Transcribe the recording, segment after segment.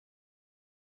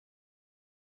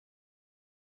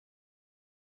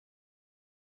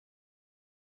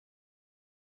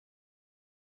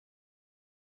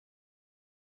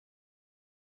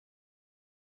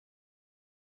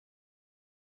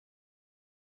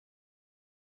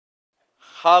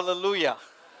Hallelujah.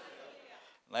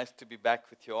 Nice to be back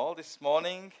with you all this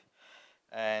morning.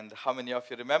 And how many of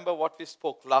you remember what we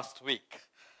spoke last week?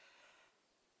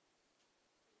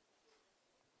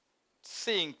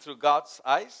 Seeing through God's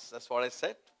eyes, that's what I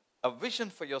said. A vision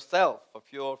for yourself, of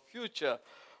your future,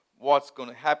 what's going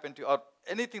to happen to you, or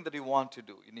anything that you want to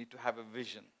do. You need to have a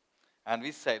vision. And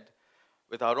we said,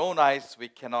 with our own eyes, we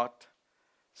cannot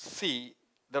see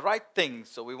the right things.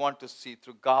 So we want to see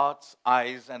through God's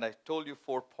eyes. And I told you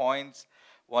 4 points.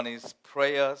 One is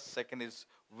prayer. Second is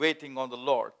waiting on the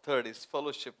Lord. Third is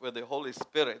fellowship with the Holy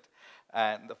Spirit.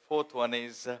 And the fourth one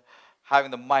is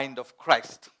having the mind of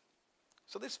Christ.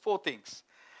 So these 4 things.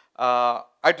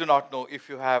 I do not know if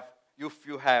you had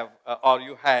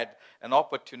an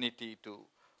opportunity to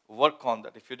work on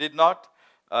that. If you did not,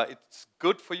 it's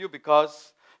good for you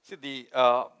because see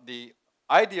the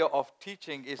idea of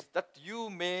teaching is that you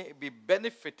may be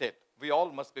benefited. We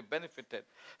all must be benefited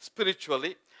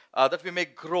spiritually, that we may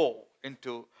grow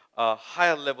into a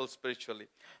higher level spiritually.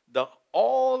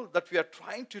 All that we are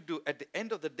trying to do at the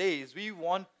end of the day is we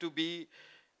want to be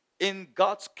in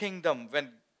God's kingdom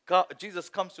when Jesus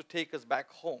comes to take us back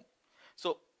home.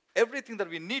 So everything that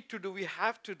we need to do, we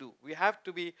have to do. We have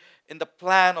to be in the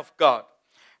plan of God.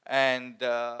 And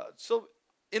so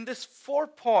in these 4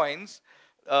 points,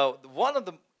 one of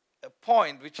the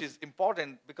point which is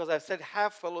important, because I said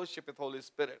have fellowship with Holy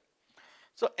Spirit.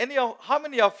 So how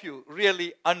many of you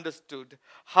really understood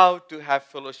how to have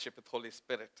fellowship with Holy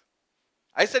Spirit?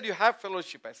 I said you have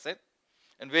fellowship, I said,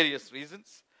 and various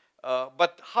reasons.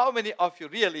 But how many of you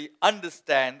really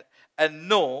understand and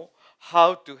know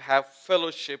how to have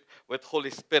fellowship with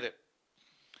Holy Spirit?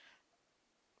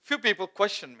 Few people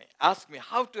question me, ask me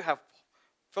how to have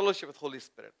fellowship with Holy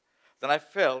Spirit. Then I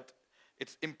felt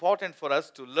it's important for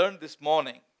us to learn this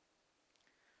morning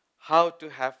how to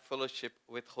have fellowship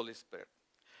with Holy Spirit.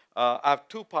 I have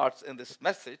 2 parts in this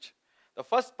message. The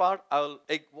first part, I will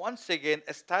once again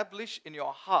establish in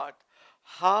your heart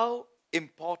how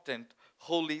important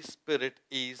Holy Spirit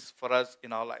is for us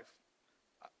in our life.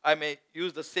 I may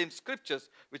use the same scriptures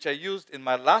which I used in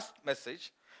my last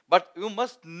message, but you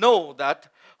must know that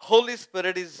Holy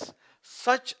Spirit is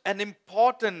such an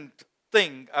important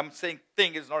thing. I'm saying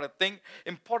thing is not a thing.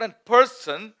 Important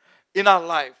person in our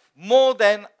life. More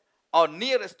than our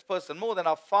nearest person. More than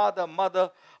our father, mother,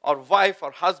 our wife,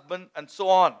 our husband, and so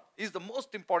on. He's the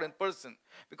most important person.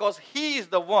 Because he is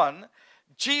the one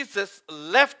Jesus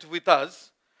left with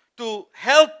us to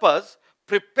help us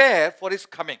prepare for his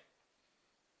coming.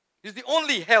 He's the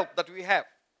only help that we have.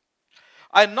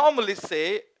 I normally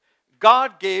say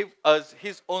God gave us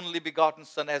his only begotten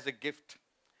Son as a gift,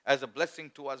 as a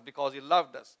blessing to us because he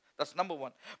loved us. That's number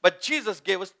 1. But Jesus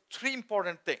gave us 3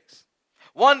 important things.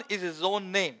 One is his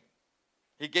own name.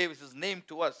 He gave his name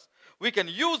to us. We can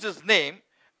use his name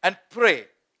and pray.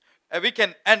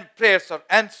 And prayers are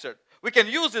answered. We can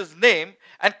use his name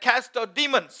and cast out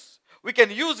demons. We can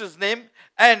use his name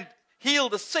and heal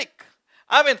the sick.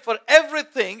 I mean, for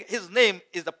everything, his name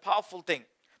is a powerful thing.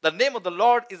 The name of the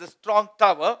Lord is a strong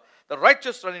tower. The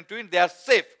righteous run into it, they are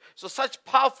safe. So such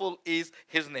powerful is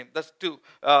his name. That's 2.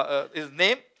 His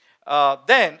name.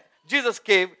 Then Jesus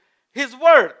gave his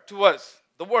word to us.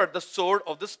 The word, the sword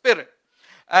of the Spirit.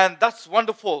 And that's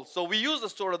wonderful. So we use the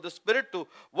sword of the Spirit to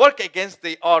work against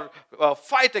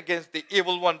fight against the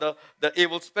evil one, the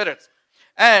evil spirits.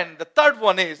 And the third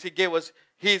one is he gave us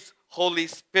his Holy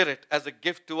Spirit as a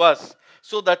gift to us,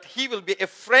 so that he will be a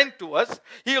friend to us,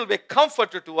 he will be a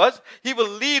comforter to us, he will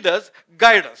lead us,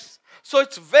 guide us. So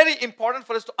it's very important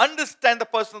for us to understand the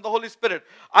person of the Holy Spirit.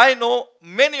 I know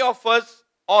many of us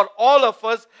or all of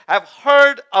us have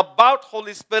heard about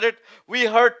Holy Spirit. We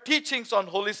heard teachings on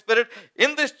Holy Spirit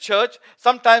in this church.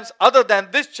 Sometimes other than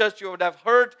this church you would have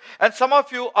heard. And some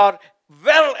of you are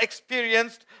well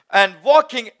experienced and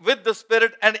walking with the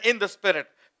Spirit and in the Spirit.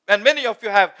 And many of you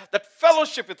have that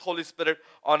fellowship with Holy Spirit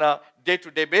on a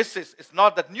day-to-day basis. It's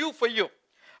not that new for you.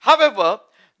 However,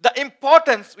 the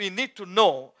importance we need to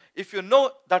know, if you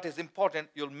know that is important,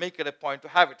 you'll make it a point to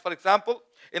have it. For example,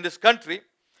 in this country,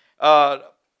 to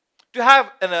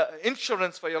have an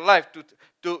insurance for your life,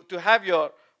 to have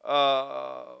your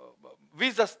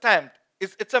visa stamped,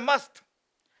 it's a must.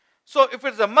 So if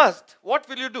it's a must, what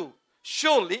will you do?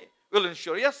 Surely you'll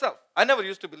insure yourself. I never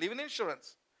used to believe in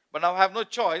insurance. But now I have no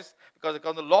choice because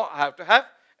according to the law, I have to have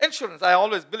insurance. I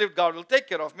always believed God will take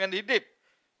care of me, and he did.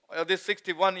 This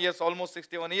 61 years, almost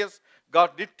 61 years,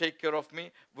 God did take care of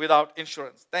me without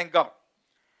insurance. Thank God.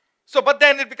 So, but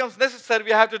then it becomes necessary.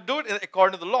 We have to do it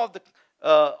according to the law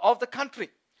of the country.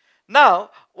 Now,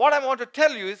 what I want to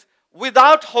tell you is,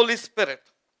 without Holy Spirit,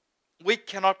 we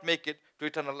cannot make it to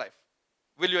eternal life.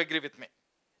 Will you agree with me?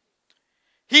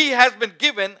 He has been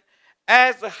given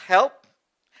as a help,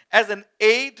 as an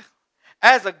aid,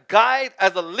 as a guide,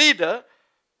 as a leader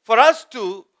for us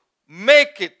to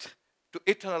make it to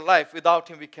eternal life. Without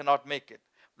him, we cannot make it.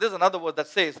 There's another word that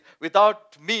says,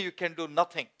 without me, you can do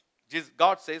nothing.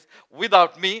 God says,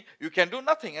 without me, you can do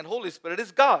nothing. And Holy Spirit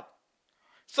is God.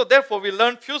 So therefore, we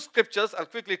learn few scriptures. I'll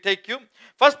quickly take you.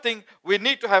 First thing, we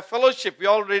need to have fellowship. We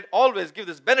always give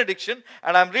this benediction.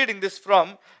 And I'm reading this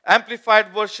from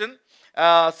Amplified Version,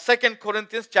 2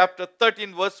 Corinthians chapter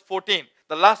 13, verse 14.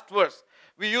 The last verse.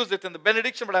 We use it in the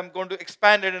benediction, but I'm going to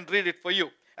expand it and read it for you.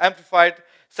 Amplified,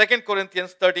 2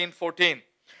 Corinthians 13, 14.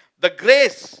 The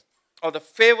grace or the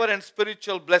favor and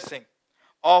spiritual blessing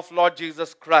of Lord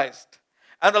Jesus Christ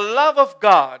and the love of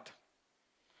God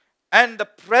and the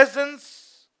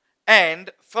presence and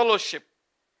fellowship.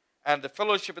 And the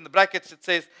fellowship in the brackets, it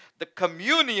says the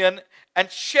communion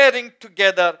and sharing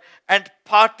together and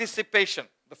participation.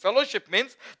 The fellowship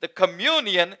means the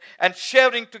communion and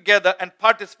sharing together and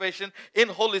participation in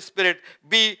Holy Spirit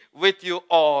be with you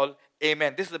all.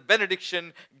 Amen. This is a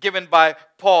benediction given by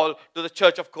Paul to the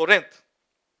church of Corinth.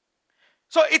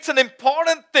 So it's an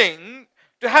important thing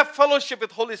to have fellowship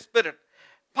with Holy Spirit.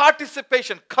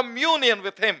 Participation, communion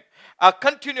with Him, a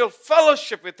continual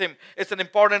fellowship with Him is an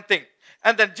important thing.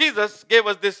 And then Jesus gave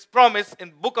us this promise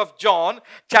in book of John,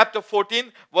 chapter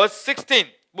 14, verse 16.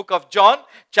 Book of John,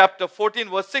 chapter 14,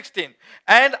 verse 16.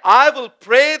 And I will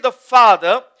pray the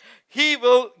Father, He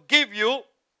will give you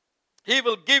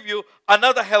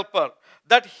another helper,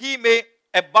 that He may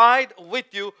abide with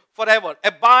you forever.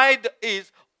 Abide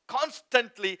is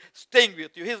constantly staying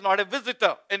with you. He is not a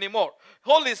visitor anymore.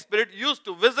 Holy Spirit used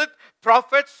to visit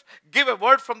prophets, give a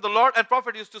word from the Lord, and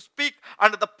prophet used to speak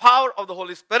under the power of the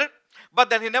Holy Spirit, but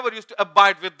then He never used to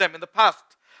abide with them in the past.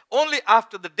 Only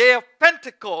after the day of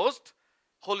Pentecost,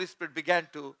 Holy Spirit began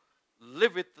to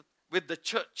live with the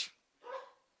church.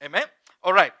 Amen?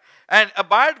 All right. And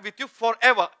abide with you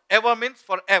forever. Ever means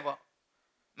forever.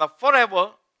 Now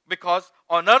forever, because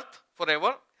on earth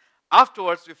forever.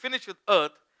 Afterwards, we finish with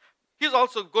earth. He's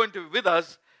also going to be with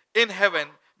us in heaven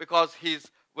because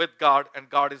He's with God and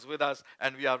God is with us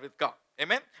and we are with God.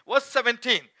 Amen? Verse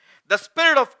 17. The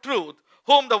Spirit of truth,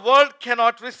 whom the world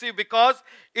cannot receive because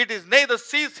it is neither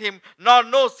sees Him nor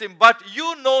knows Him, but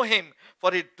you know Him,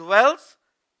 for He dwells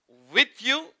with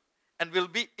you and will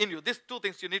be in you. These two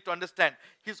things you need to understand.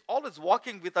 He's always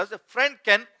walking with us. A friend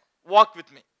can walk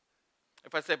with me.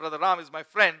 If I say, Brother Ram is my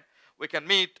friend, we can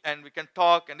meet and we can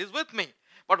talk and He's with me.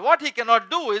 But what He cannot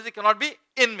do is He cannot be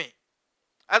in me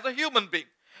as a human being.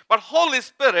 But Holy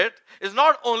Spirit is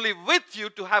not only with you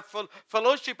to have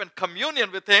fellowship and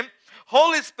communion with Him.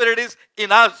 Holy Spirit is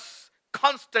in us,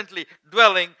 constantly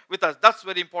dwelling with us. That's a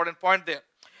very important point there.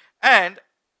 And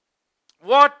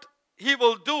what He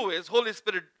will do is, Holy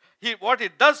Spirit, what He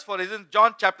does for us in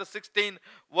John chapter 16,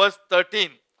 verse 13.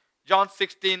 John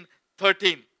 16,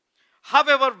 13.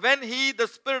 However, when He, the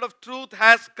Spirit of truth,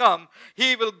 has come,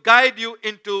 He will guide you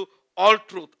into all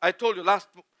truth. I told you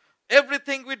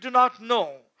everything we do not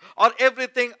know, or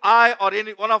everything I or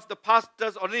any one of the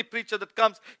pastors or any preacher that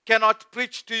comes cannot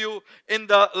preach to you in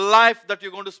the life that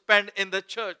you're going to spend in the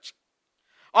church.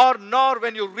 Or nor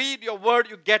when you read your word,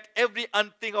 you get every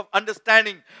thing of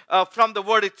understanding from the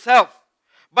word itself.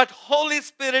 But Holy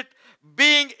Spirit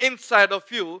being inside of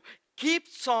you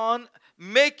keeps on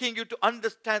making you to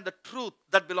understand the truth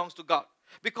that belongs to God.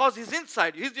 Because He's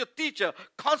inside you. He's your teacher,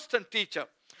 constant teacher.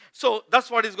 So that's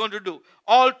what He's going to do.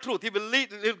 All truth. He will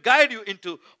He'll guide you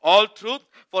into all truth,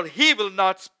 for He will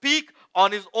not speak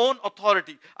on His own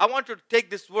authority. I want you to take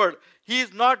this word. He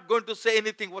is not going to say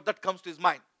anything that comes to His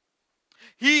mind.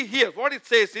 He hears. What it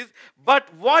says is,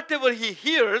 but whatever He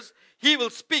hears, He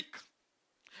will speak.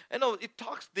 You know, it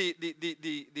talks the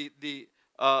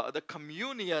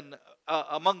communion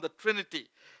among the Trinity,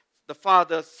 the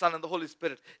Father, Son, and the Holy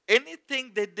Spirit.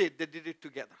 Anything they did it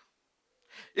together.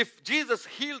 If Jesus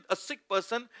healed a sick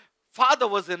person, Father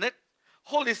was in it,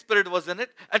 Holy Spirit was in it,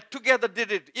 and together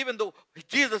did it, even though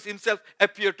Jesus Himself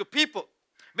appeared to people.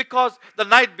 Because the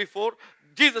night before,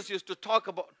 Jesus used to talk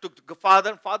to the Father,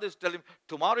 and Father used to tell Him,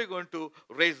 tomorrow you're going to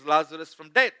raise Lazarus from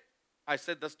dead. I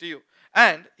said this to you.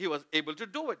 And He was able to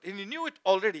do it. And He knew it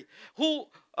already.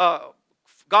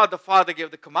 God the Father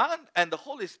gave the command, and the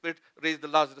Holy Spirit raised the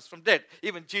Lazarus from dead.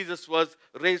 Even Jesus was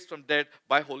raised from dead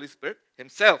by Holy Spirit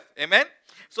Himself. Amen?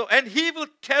 So, and He will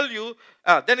tell you,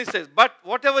 then He says, but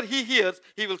whatever He hears,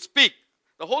 He will speak.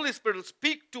 The Holy Spirit will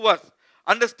speak to us.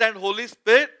 Understand, Holy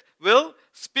Spirit will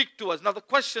speak to us. Now the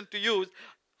question to you is,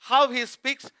 how He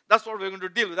speaks, that's what we're going to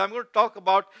deal with. I'm going to talk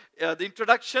about the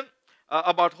introduction,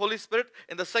 about Holy Spirit.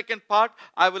 In the second part,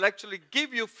 I will actually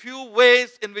give you few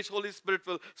ways in which Holy Spirit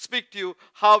will speak to you,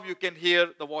 how you can hear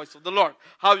the voice of the Lord,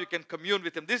 how you can commune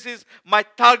with Him. This is my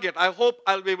target. I hope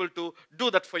I'll be able to do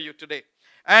that for you today.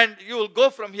 And you will go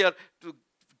from here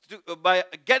by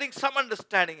getting some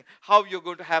understanding how you're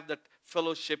going to have that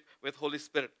fellowship with Holy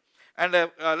Spirit. And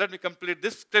let me complete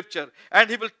this scripture. And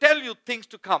He will tell you things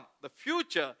to come. The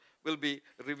future will be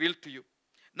revealed to you.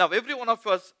 Now, every one of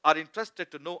us are interested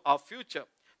to know our future.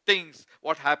 Things,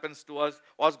 what happens to us,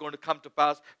 what's going to come to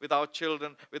pass with our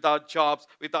children, with our jobs,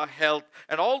 with our health,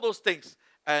 and all those things.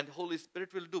 And Holy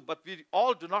Spirit will do. But we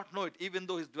all do not know it, even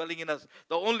though He's dwelling in us.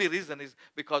 The only reason is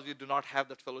because we do not have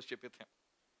that fellowship with Him.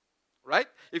 Right?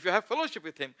 If you have fellowship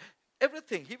with Him,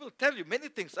 everything, He will tell you many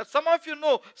things. Some of you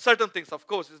know certain things, of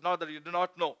course. It's not that you do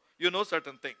not know. You know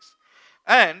certain things.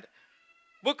 And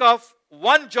book of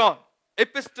 1 John,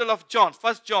 Epistle of John,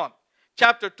 1 John,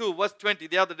 chapter 2, verse 20.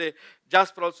 The other day,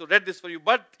 Jasper also read this for you.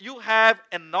 But you have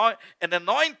an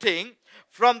anointing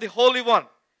from the Holy One,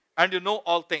 and you know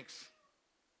all things.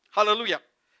 Hallelujah.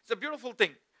 It's a beautiful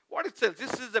thing. What it says,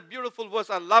 this is a beautiful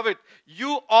verse. I love it.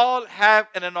 You all have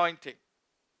an anointing.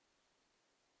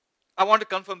 I want to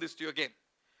confirm this to you again.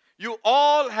 You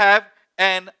all have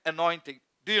an anointing.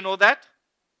 Do you know that?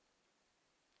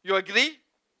 You agree?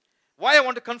 Why I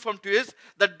want to confirm to you is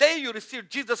the day you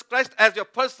received Jesus Christ as your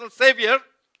personal Savior,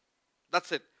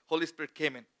 that's it. Holy Spirit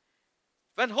came in.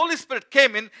 When Holy Spirit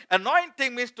came in,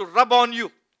 anointing means to rub on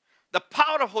you. The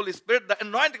power of Holy Spirit, the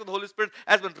anointing of the Holy Spirit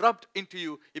has been rubbed into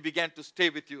you. It began to stay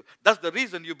with you. That's the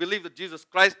reason you believe that Jesus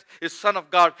Christ is Son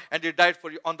of God and He died for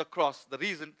you on the cross. The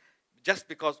reason, just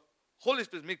because Holy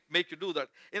Spirit make you do that.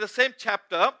 In the same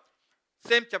chapter,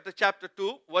 chapter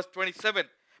 2, verse 27.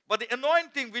 But the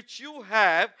anointing which you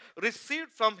have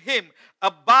received from Him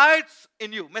abides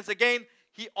in you. Means again,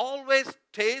 He always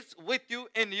stays with you,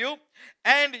 in you,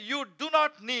 and you do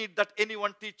not need that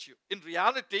anyone teach you. In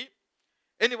reality,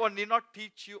 anyone need not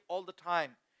teach you all the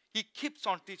time. He keeps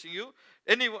on teaching you,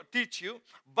 anyone teach you,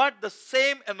 but the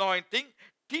same anointing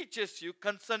teaches you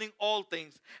concerning all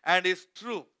things and is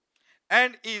true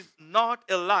and is not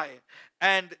a lie.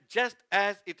 And just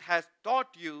as it has taught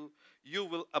you, you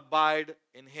will abide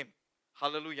in Him.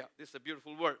 Hallelujah. This is a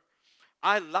beautiful word.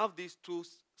 I love these two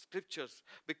scriptures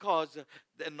because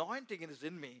the anointing is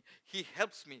in me. He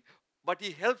helps me. But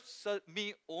He helps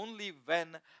me only when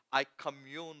I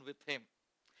commune with Him.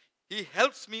 He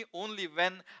helps me only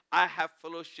when I have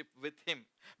fellowship with Him.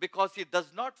 Because He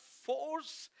does not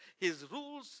force His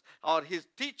rules or His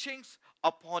teachings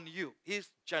upon you. He is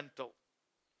gentle.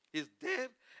 He is there.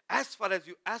 As far as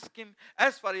you ask Him,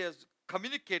 as far as you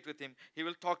communicate with Him, He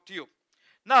will talk to you.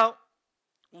 Now,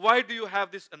 why do you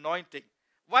have this anointing?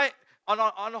 Why on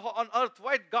earth,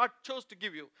 why God chose to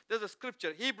give you? There's a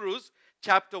scripture, Hebrews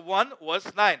chapter 1,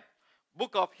 verse 9.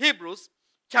 Book of Hebrews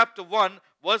chapter 1,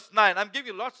 verse 9. I'm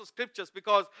giving you lots of scriptures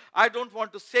because I don't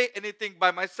want to say anything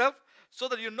by myself, so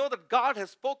that you know that God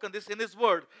has spoken this in His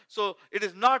word. So it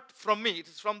is not from me, it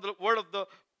is from the word of the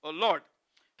Lord.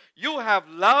 You have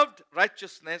loved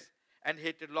righteousness and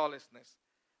hated lawlessness.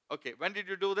 Okay, when did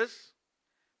you do this?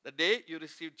 The day you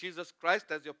received Jesus Christ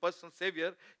as your personal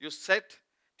Savior, you said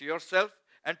to yourself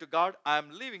and to God, I am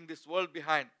leaving this world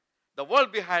behind. The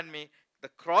world behind me, the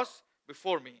cross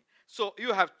before me. So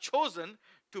you have chosen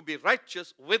to be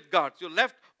righteous with God. You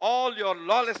left all your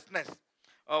lawlessness.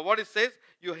 What it says,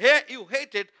 you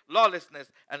hated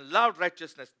lawlessness and loved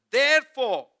righteousness.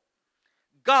 Therefore,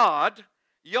 God,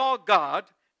 your God,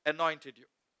 anointed you.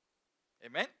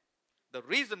 Amen. The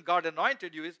reason God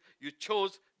anointed you is you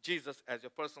chose Jesus as your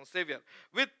personal Savior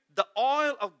with the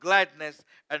oil of gladness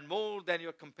and more than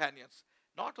your companions.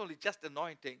 Not only just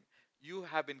anointing, you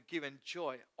have been given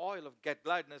joy. Oil of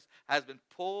gladness has been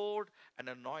poured and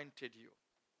anointed you.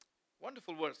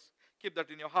 Wonderful verse. Keep that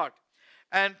in your heart.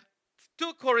 And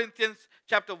 2 Corinthians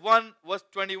chapter 1 verse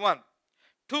 21.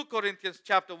 2 Corinthians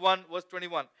chapter 1 verse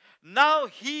 21. Now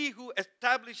He who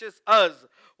establishes us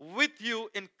with you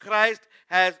in Christ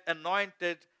has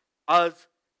anointed us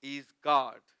is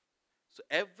God. So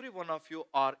every one of you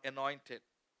are anointed.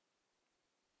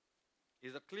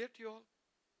 Is that clear to you all?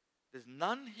 There's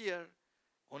none here.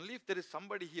 Only if there is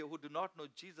somebody here who do not know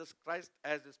Jesus Christ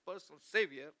as his personal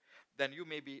Savior, then you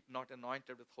may be not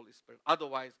anointed with Holy Spirit.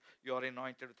 Otherwise, you are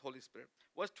anointed with Holy Spirit.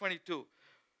 Verse 22.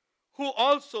 Who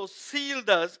also sealed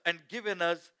us and given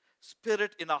us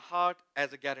Spirit in our heart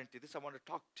as a guarantee. This I want to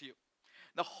talk to you.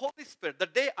 The Holy Spirit, the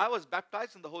day I was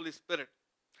baptized in the Holy Spirit,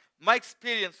 my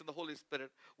experience in the Holy Spirit,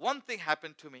 one thing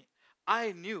happened to me.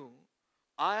 I knew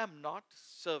I am not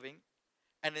serving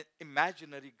an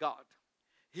imaginary God.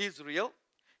 He is real,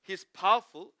 He is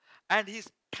powerful, and He is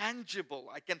tangible.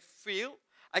 I can feel,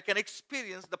 I can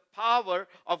experience the power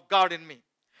of God in me.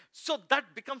 So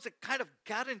that becomes a kind of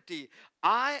guarantee.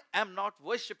 I am not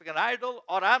worshiping an idol,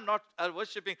 or I'm not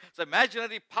worshiping some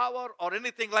imaginary power or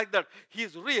anything like that. He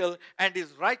is real and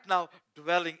is right now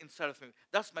dwelling inside of me.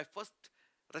 That's my first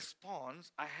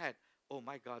response I had. Oh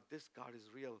my God, this God is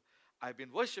real. I've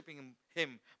been worshiping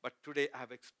him, but today I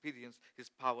have experienced his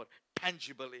power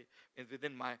tangibly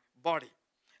within my body.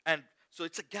 And so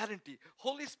it's a guarantee.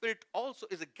 Holy Spirit also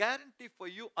is a guarantee for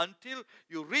you until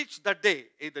you reach that day,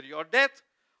 either your death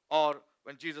or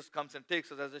when Jesus comes and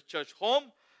takes us as a church home,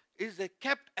 is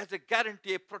kept as a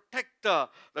guarantee, a protector,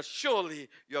 that surely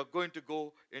you are going to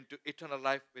go into eternal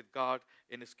life with God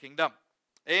in his kingdom.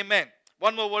 Amen.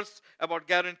 One more verse about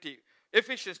guarantee.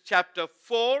 Ephesians chapter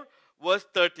 4, verse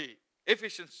 30.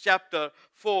 Ephesians chapter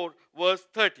 4, verse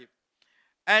 30.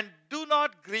 And do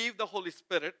not grieve the Holy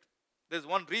Spirit. There's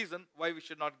one reason why we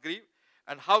should not grieve.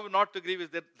 And how not to grieve is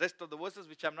the rest of the verses,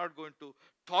 which I'm not going to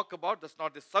talk about. That's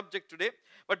not the subject today.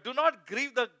 But do not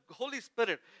grieve the Holy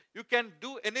Spirit. You can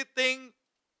do anything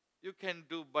you can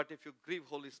do, but if you grieve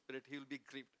Holy Spirit, he will be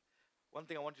grieved. One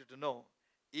thing I want you to know,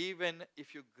 even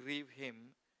if you grieve him,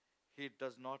 he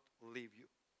does not leave you.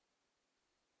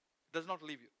 He does not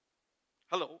leave you.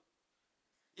 Hello?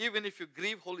 Even if you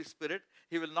grieve Holy Spirit,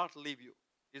 he will not leave you.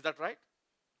 Is that right?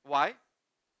 Why?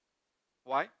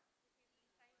 Why?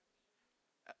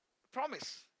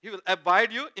 Promise. He will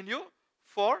abide in you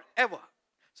forever.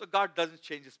 So God doesn't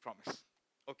change his promise.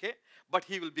 Okay? But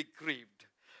he will be grieved.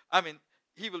 I mean,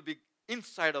 he will be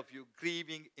inside of you,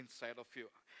 grieving inside of you.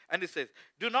 And he says,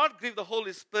 do not grieve the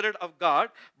Holy Spirit of God,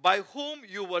 by whom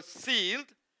you were sealed,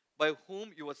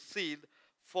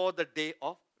 for the day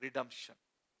of redemption.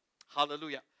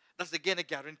 Hallelujah. That's again a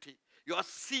guarantee. You are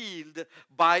sealed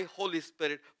by Holy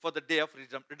Spirit for the day of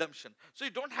redemption. So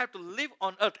you don't have to live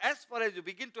on earth. As far as you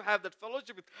begin to have that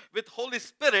fellowship with Holy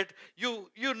Spirit,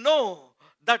 you know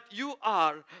that you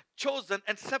are chosen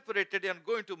and separated and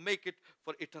going to make it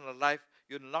for eternal life.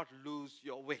 You will not lose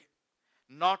your way.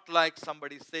 Not like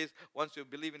somebody says, once you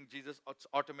believe in Jesus,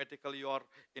 automatically you are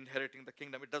inheriting the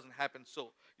kingdom. It doesn't happen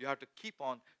so. You have to keep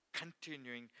on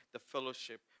continuing the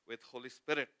fellowship with Holy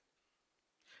Spirit.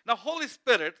 Now, Holy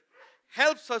Spirit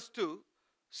helps us to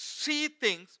see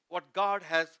things what God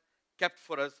has kept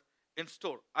for us in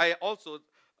store. I also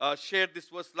shared this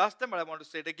verse last time, but I want to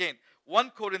say it again.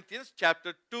 1 Corinthians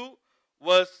chapter 2,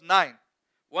 verse 9.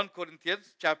 1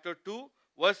 Corinthians chapter 2,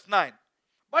 verse 9.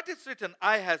 But it's written,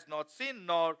 eye has not seen,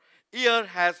 nor ear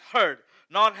has heard,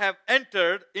 nor have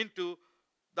entered into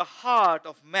the heart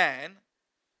of man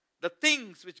the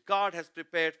things which God has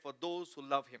prepared for those who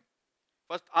love him.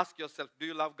 First, ask yourself, do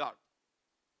you love God?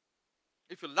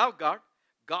 If you love God,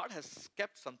 God has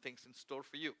kept some things in store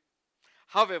for you.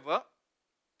 However,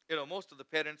 most of the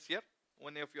parents here,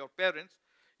 many of your parents,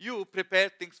 you prepare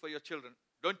things for your children,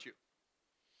 don't you?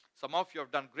 Some of you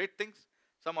have done great things.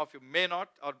 Some of you may not,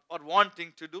 or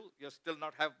wanting to do. You still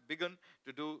not have begun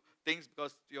to do things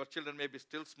because your children may be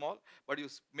still small. But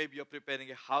maybe you're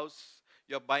preparing a house.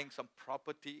 You're buying some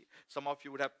property. Some of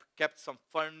you would have kept some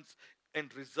funds in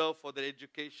reserve for their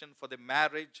education, for their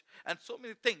marriage, and so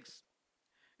many things.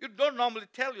 You don't normally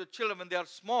tell your children when they are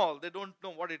small. They don't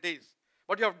know what it is.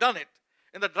 But you have done it.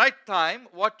 In the right time,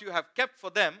 what you have kept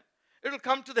for them, it will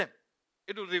come to them.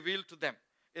 It will reveal to them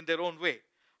in their own way.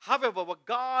 However, what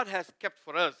God has kept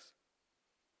for us,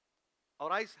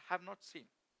 our eyes have not seen.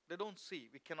 They don't see.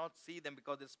 We cannot see them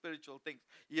because they're spiritual things.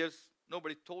 Ears,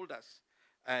 nobody told us.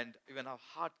 And even our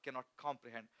heart cannot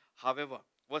comprehend. However,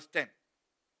 verse 10.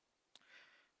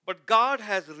 But God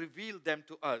has revealed them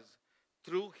to us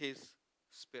through his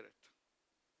Spirit.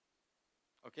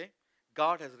 Okay?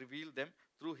 God has revealed them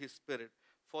through his Spirit.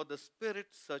 For the Spirit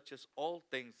searches all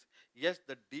things, yes,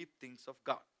 the deep things of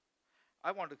God.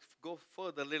 I want to go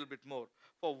further a little bit more.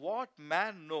 For what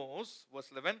man knows, verse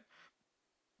 11,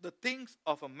 the things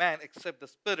of a man except the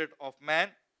spirit of man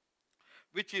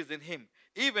which is in him.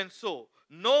 Even so,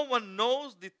 no one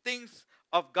knows the things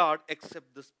of God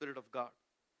except the Spirit of God.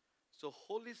 So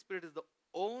Holy Spirit is the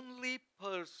only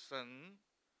person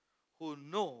who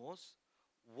knows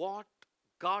what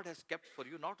God has kept for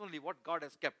you. Not only what God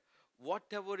has kept,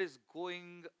 whatever is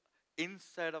going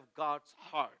inside of God's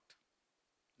heart.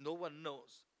 No one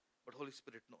knows, but Holy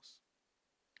Spirit knows.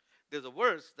 There's a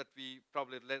verse that we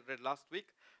probably read last week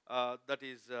that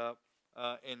is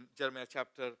in Jeremiah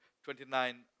chapter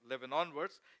 29, 11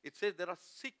 onwards. It says there are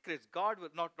secrets. God will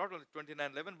not only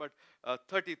 29, 11, but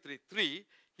 33, 3.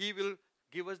 He will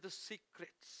give us the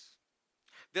secrets.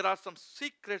 There are some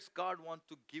secrets God wants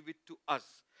to give it to us.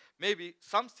 maybe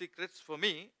some secrets for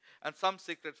me, and some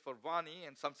secrets for Vani,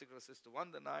 and some secrets for Sister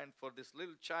Vandana, and for this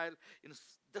little child.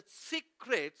 The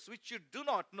secrets which you do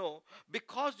not know,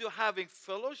 because you're having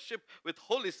fellowship with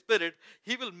Holy Spirit,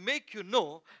 He will make you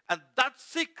know, and that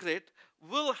secret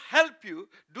will help you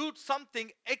do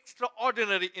something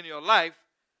extraordinary in your life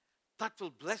that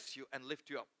will bless you and lift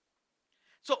you up.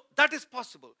 So that is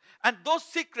possible. And those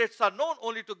secrets are known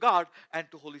only to God and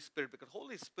to Holy Spirit, because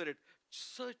Holy Spirit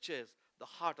searches the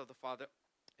heart of the Father.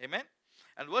 Amen.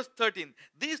 And verse 13,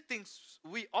 these things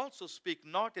we also speak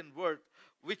not in word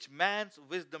which man's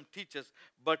wisdom teaches,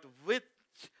 but which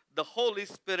the Holy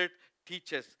Spirit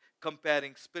teaches,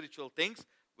 comparing spiritual things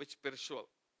with spiritual.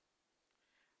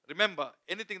 Remember,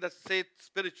 anything that says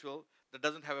spiritual that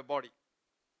doesn't have a body,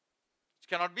 it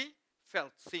cannot be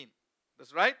felt, seen.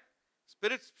 That's right.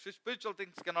 Spiritual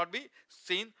things cannot be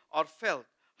seen or felt.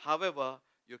 However,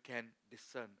 you can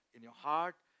discern in your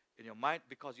heart, in your mind,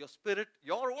 because your spirit,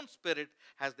 your own spirit,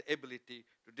 has the ability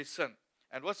to discern.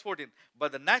 And verse 14,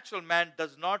 but the natural man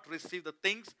does not receive the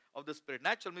things of the Spirit.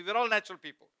 Natural, we're all natural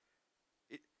people.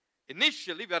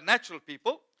 Initially, we are natural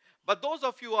people. But those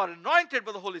of you who are anointed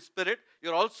by the Holy Spirit,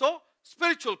 you're also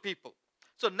spiritual people.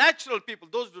 So natural people,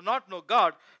 those who do not know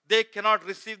God, they cannot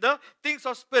receive the things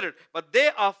of Spirit. But they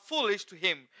are foolish to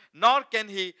Him, nor can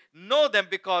He know them,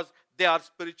 because they are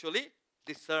spiritually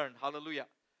discerned. Hallelujah.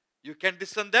 You can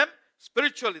discern them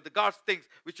spiritually, the God's things,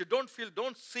 which you don't feel,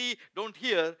 don't see, don't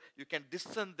hear. You can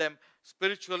discern them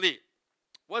spiritually.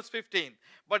 Verse 15,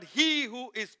 but he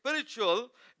who is spiritual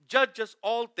judges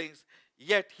all things,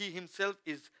 yet he himself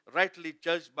is rightly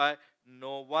judged by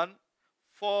no one.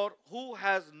 For who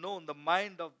has known the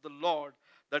mind of the Lord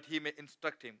that he may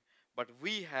instruct him? But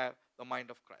we have the mind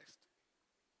of Christ.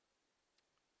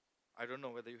 I don't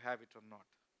know whether you have it or not.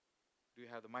 Do you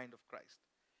have the mind of Christ?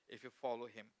 If you follow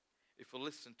Him, if you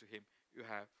listen to Him, you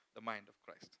have the mind of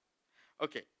Christ.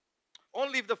 Okay.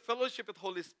 Only if the fellowship with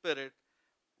Holy Spirit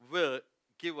will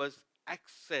give us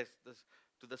access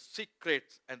to the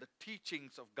secrets and the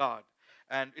teachings of God.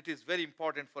 And it is very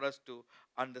important for us to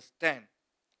understand.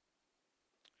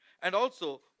 And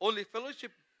also, only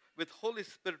fellowship with Holy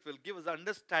Spirit will give us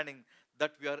understanding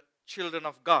that we are children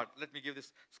of God. Let me give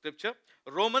this scripture.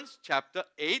 Romans chapter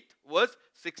 8, verse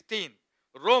 16.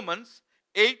 Romans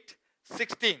 8,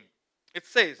 16. It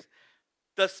says,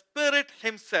 the Spirit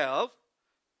Himself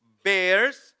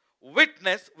bears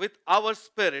witness with our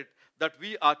spirit that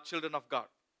we are children of God.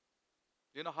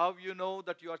 You know how you know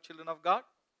that you are children of God?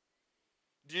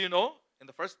 Do you know in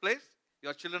the first place you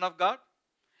are children of God?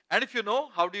 And if you know,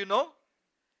 how do you know?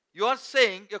 You are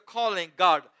saying, you're calling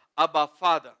God Abba,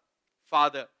 Father.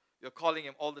 Father, you're calling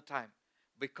Him all the time,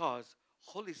 because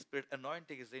Holy Spirit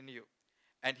anointing is in you.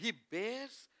 And He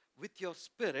bears with your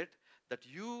spirit that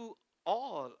you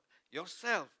all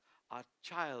yourself are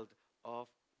child of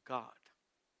God.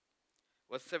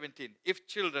 Verse 17, if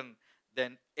children,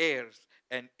 then heirs,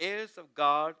 and heirs of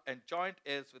God, and joint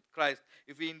heirs with Christ,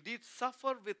 if we indeed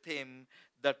suffer with Him,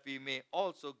 that we may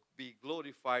also be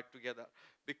glorified together.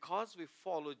 Because we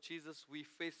follow Jesus, we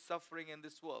face suffering in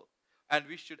this world, and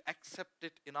we should accept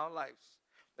it in our lives.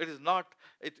 It is not,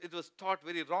 it was taught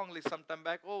very wrongly some time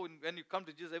back. Oh, when you come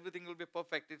to Jesus, everything will be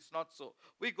perfect. It's not so.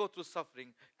 We go through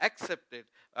suffering, accept it,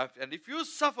 and if you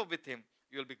suffer with Him,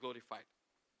 you will be glorified.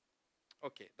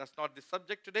 Okay, that's not the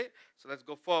subject today. So let's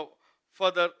go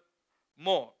further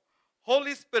more.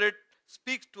 Holy Spirit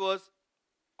speaks to us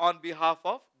on behalf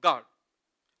of God.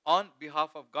 On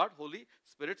behalf of God, Holy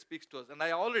Spirit speaks to us. And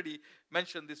I already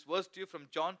mentioned this verse to you from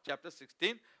John chapter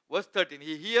 16, verse 13.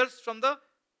 He hears from the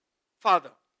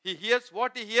Father. He hears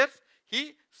what He hears.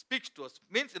 He speaks to us.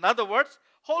 Means, in other words,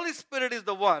 Holy Spirit is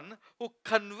the one who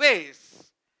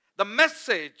conveys the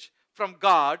message from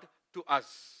God to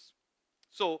us.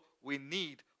 So we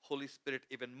need Holy Spirit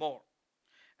even more.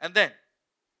 And then,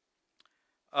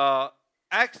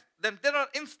 Acts. Then there are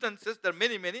instances, there are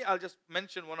many. I'll just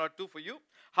mention one or two for you,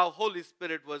 how Holy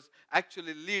Spirit was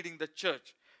actually leading the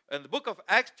church. In the book of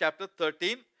Acts chapter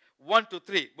 13, 1 to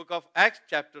 3. Book of Acts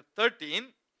chapter 13,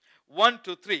 1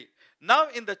 to 3. Now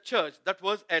in the church that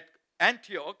was at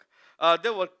Antioch,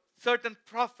 there were certain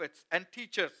prophets and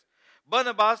teachers.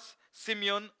 Barnabas,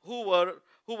 Simeon, who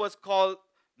was called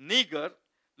Niger,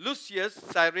 Lucius,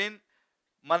 Cyrene,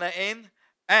 Manaen,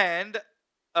 and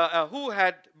who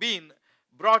had been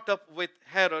brought up with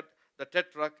Herod the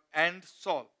Tetrarch and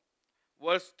Saul.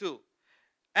 Verse 2.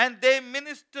 And they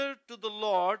ministered to the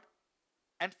Lord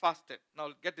and fasted. Now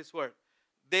get this word.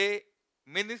 They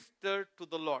ministered to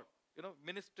the Lord. You know,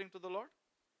 ministering to the Lord?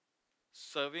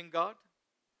 Serving God.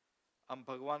 हम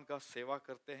भगवान का सेवा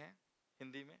करते हैं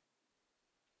हिंदी में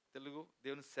तेलुगु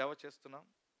దేవుని సేవ చేస్తున్నాం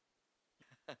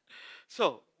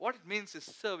So, what it means is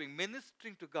serving,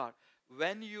 ministering to God.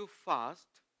 When you fast,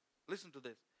 listen to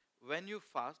this. When you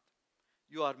fast,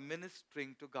 you are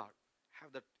ministering to God.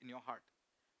 Have that in your heart.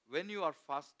 When you are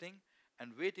fasting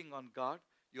and waiting on God,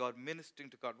 you are ministering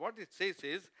to God. What it says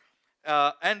is,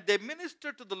 and they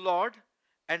ministered to the Lord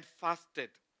and fasted.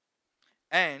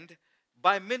 And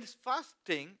by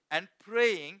fasting and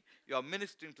praying, you are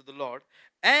ministering to the Lord.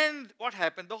 And what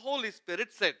happened? The Holy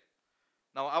Spirit said,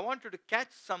 now I want you to catch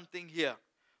something here.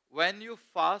 When you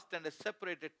fast and a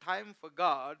separated time for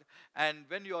God, and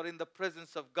when you are in the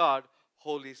presence of God,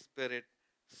 Holy Spirit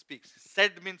speaks.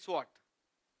 Said means what?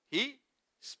 He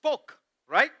spoke,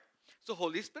 right? So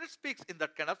Holy Spirit speaks in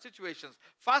that kind of situations.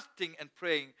 Fasting and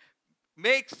praying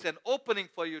makes an opening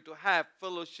for you to have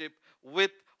fellowship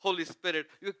with Holy Spirit.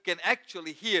 You can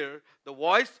actually hear the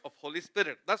voice of Holy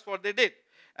Spirit. That's what they did.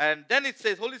 And then it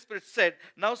says, Holy Spirit said,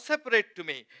 now separate to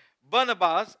me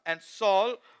Barnabas and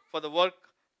Saul for the work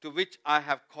to which I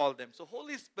have called them. So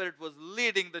Holy Spirit was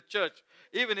leading the church.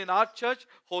 Even in our church,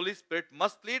 Holy Spirit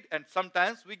must lead, and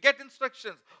sometimes we get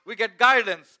instructions, we get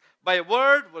guidance by a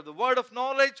word, with the word of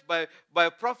knowledge, by a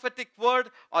prophetic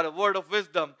word or a word of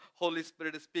wisdom. Holy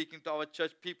Spirit is speaking to our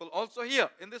church people also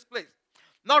here in this place.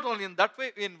 Not only in that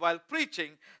way, in while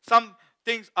preaching, some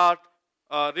things are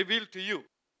revealed to you.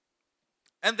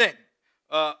 And then,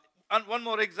 and one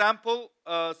more example,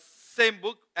 same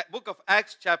book of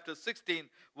Acts chapter 16,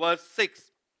 verse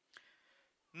 6.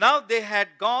 Now they had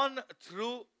gone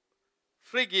through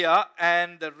Phrygia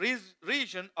and the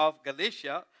region of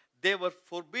Galatia. They were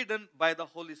forbidden by the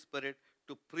Holy Spirit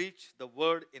to preach the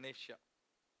word in Asia.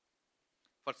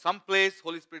 For some place,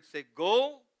 Holy Spirit say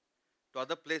go. To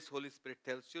other place, Holy Spirit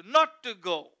tells you not to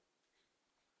go.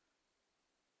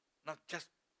 Now just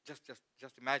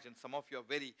imagine, some of you are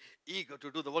very eager to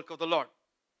do the work of the Lord.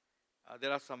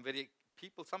 There are some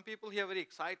people here very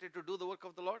excited to do the work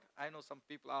of the Lord. I know some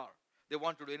people are. They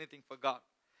want to do anything for God.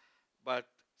 But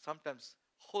sometimes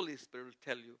Holy Spirit will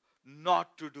tell you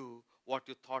not to do what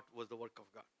you thought was the work of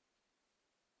God.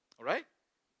 All right?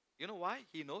 You know why?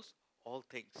 He knows all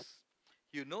things.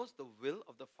 He knows the will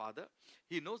of the Father.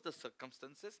 He knows the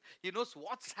circumstances. He knows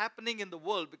what's happening in the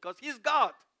world because He's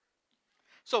God.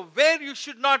 So where you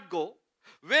should not go,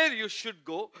 where you should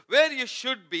go, where you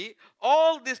should be,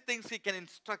 all these things He can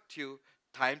instruct you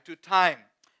time to time.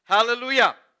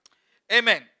 Hallelujah.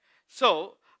 Amen.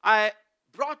 So I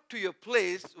brought to you a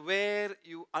place where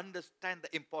you understand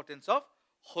the importance of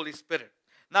Holy Spirit.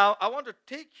 Now I want to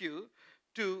take you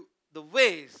to the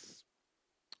ways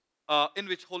in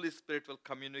which Holy Spirit will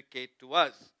communicate to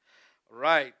us.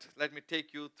 Right. Let me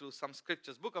take you through some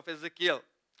scriptures. Book of Ezekiel,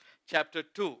 chapter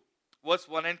 2, verse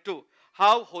 1 and 2.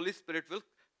 How Holy Spirit will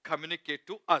communicate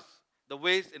to us. The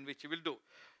ways in which He will do.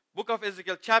 Book of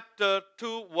Ezekiel, chapter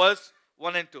 2, verse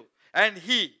 1 and 2. And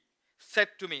He said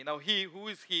to me. Now He, who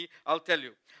is He? I'll tell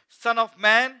you. Son of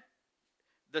man,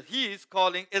 that He is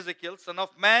calling Ezekiel, son of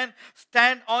man,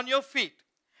 stand on your feet,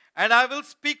 and I will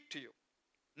speak to you.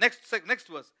 Next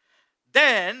verse.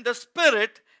 Then the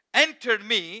Spirit entered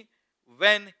me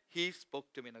when He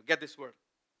spoke to me. Now get this word.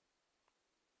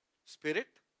 Spirit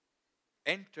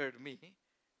entered me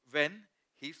when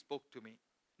He spoke to me.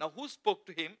 Now who spoke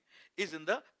to Him is in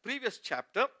the previous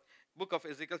chapter, book of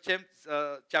Ezekiel,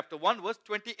 chapter 1, verse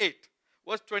 28.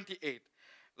 Verse 28.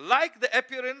 Like the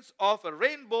appearance of a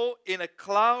rainbow in a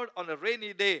cloud on a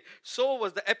rainy day, so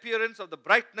was the appearance of the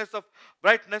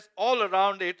brightness all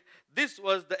around it. This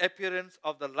was the appearance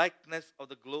of the likeness of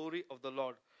the glory of the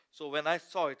Lord. So when I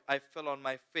saw it, I fell on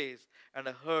my face, and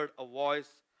I heard a voice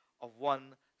of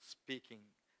one speaking.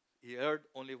 He heard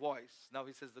only voice. Now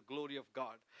he says the glory of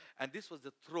God. And this was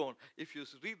the throne. If you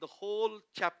read the whole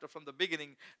chapter from the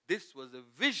beginning, this was a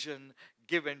vision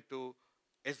given to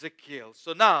Ezekiel.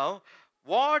 So now,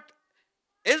 what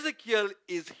Ezekiel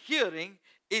is hearing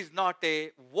is not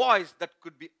a voice that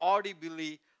could be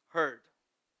audibly heard.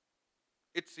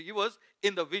 He was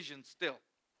in the vision still.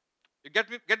 You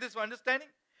get this understanding?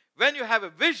 When you have a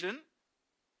vision,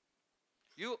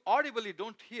 you audibly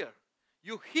don't hear.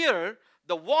 You hear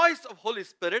the voice of Holy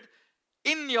Spirit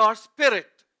in your spirit,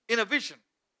 in a vision.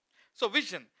 So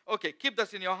vision, okay, keep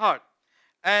this in your heart.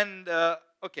 And,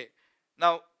 okay,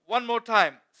 now one more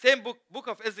time. Same book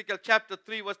of Ezekiel, chapter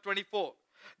 3, verse 24.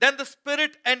 Then the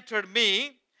Spirit entered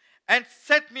me and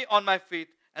set me on my feet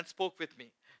and spoke with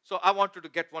me. So I want you to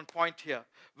get one point here.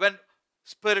 When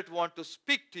Spirit wants to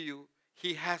speak to you,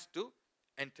 He has to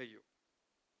enter you.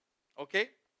 Okay?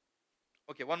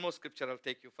 Okay, one more scripture I'll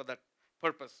take you for that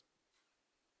purpose.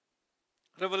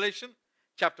 Revelation,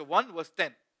 chapter 1, verse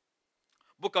 10.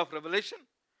 Book of Revelation,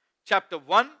 chapter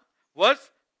 1, verse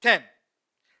 10.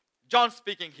 John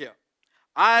speaking here.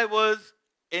 I was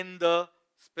in the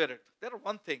Spirit. There are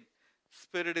one thing.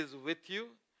 Spirit is with you.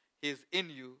 He is in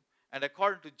you. And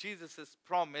according to Jesus'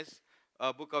 promise,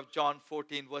 book of John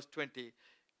 14, verse 20,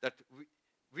 that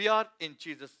we are in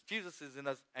Jesus. Jesus is in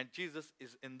us and Jesus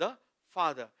is in the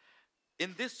Father.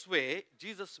 In this way,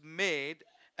 Jesus made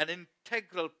an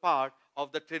integral part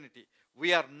of the Trinity.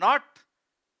 We are not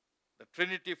the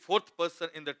Trinity, fourth person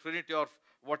in the Trinity, or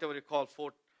whatever you call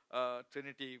fourth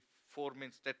Trinity, four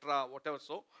means tetra, whatever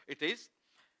so it is.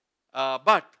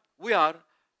 But we are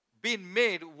being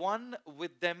made one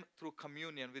with them through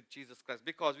communion with Jesus Christ,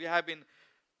 because we have been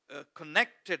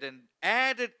connected and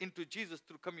added into Jesus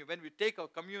through communion. When we take our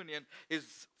communion,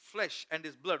 his flesh and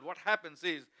his blood, what happens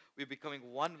is we're becoming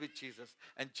one with Jesus,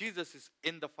 and Jesus is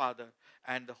in the Father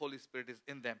and the Holy Spirit is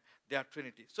in them. They are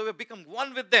Trinity. So we become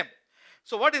one with them.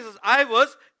 So what is this? I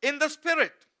was in the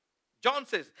Spirit. John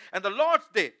says, and the Lord's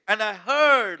day, and I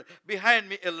heard behind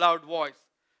me a loud voice.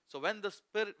 So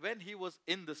when he was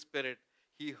in the Spirit,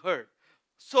 he heard.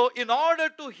 So in order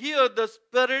to hear the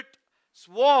Spirit's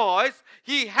voice,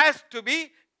 he has to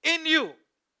be in you.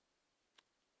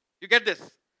 You get this?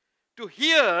 To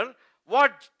hear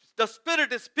what the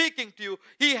Spirit is speaking to you,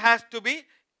 he has to be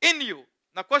in you.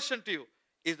 Now, question to you,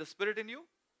 is the Spirit in you?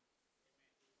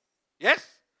 Yes?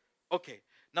 Okay.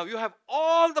 Now you have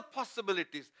all the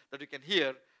possibilities that you can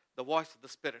hear the voice of the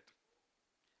Spirit.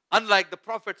 Unlike the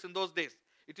prophets in those days,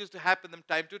 it used to happen from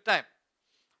time to time.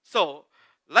 So,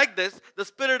 like this, the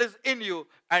Spirit is in you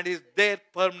and is there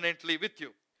permanently with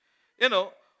you. You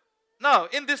know, now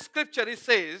in this scripture it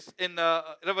says in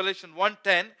Revelation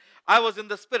 1:10, I was in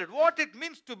the Spirit. What it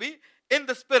means to be in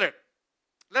the Spirit?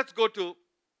 Let's go to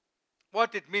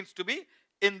what it means to be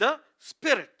in the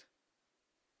Spirit.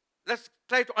 Let's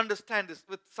try to understand this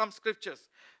with some scriptures.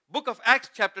 Book of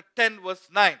Acts chapter 10 verse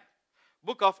 9.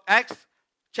 Book of Acts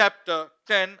chapter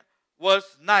 10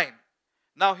 verse 9.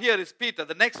 Now here is Peter.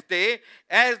 The next day,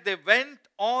 as they went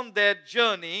on their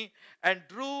journey and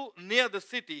drew near the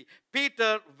city,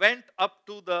 Peter went up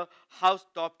to the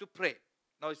housetop to pray.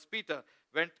 Now it's Peter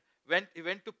he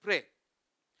went to pray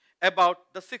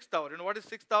about the sixth hour. You know what is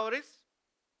sixth hour is?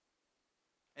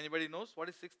 Anybody knows what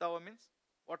is sixth hour means?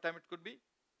 What time it could be?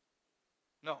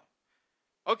 No.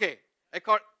 Okay.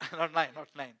 Not nine.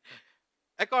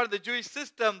 According to the Jewish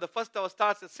system, the first hour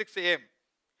starts at 6 a.m.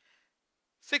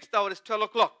 Sixth hour is 12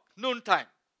 o'clock, noon time.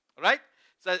 Right?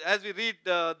 So as we read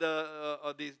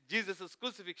the Jesus'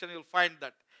 crucifixion, you'll find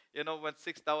that, when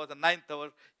sixth hour and ninth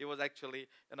hour, he was actually,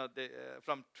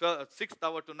 from 6th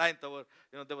hour to 9th hour,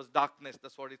 there was darkness.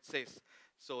 That's what it says.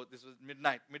 So this was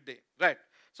midday. Right?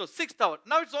 So 6th hour.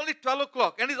 Now it's only 12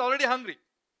 o'clock and he's already hungry.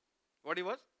 What he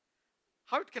was?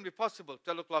 How it can be possible,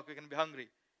 12 o'clock you can be hungry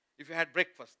if you had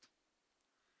breakfast?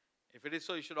 If it is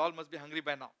so, you should almost be hungry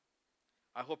by now.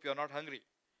 I hope you are not hungry.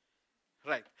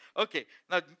 Right. Okay.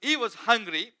 Now, he was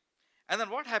hungry. And then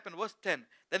what happened? Verse 10.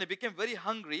 Then he became very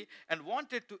hungry and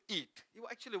wanted to eat. He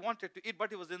actually wanted to eat, but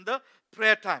he was in the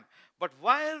prayer time. But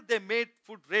while they made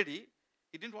food ready,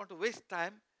 he didn't want to waste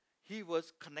time. He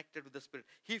was connected with the Spirit.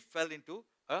 He fell into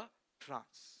a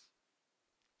trance.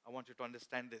 I want you to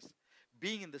understand this.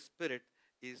 Being in the Spirit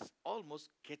is almost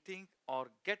getting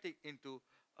into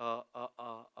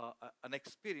an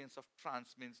experience of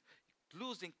trance, means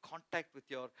losing contact with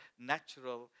your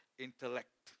natural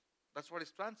intellect. That's what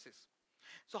trance is.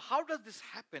 So how does this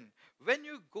happen? When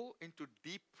you go into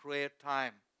deep prayer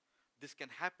time, this can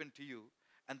happen to you.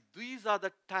 And these are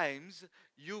the times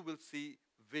you will see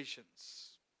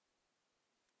visions.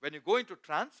 When you go into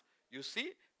trance, you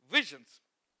see visions.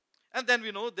 And then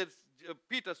we know that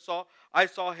Peter I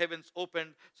saw heavens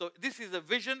opened. So this is a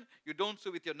vision you don't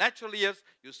see with your natural ears.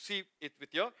 You see it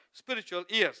with your spiritual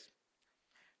ears.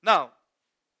 Now,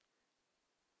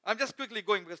 I'm just quickly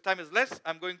going because time is less.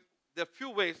 There are a few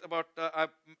ways about,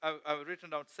 I've written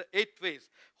down 8 ways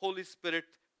Holy Spirit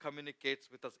communicates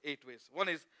with us. 8 ways. One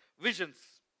is visions.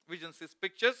 Visions is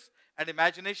pictures and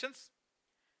imaginations.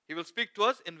 He will speak to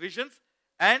us in visions,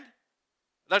 and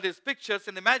that is pictures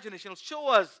and imagination. He will show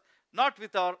us, not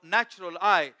with our natural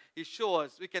eye. He shows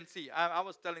us. We can see. I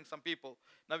was telling some people,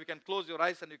 now you can close your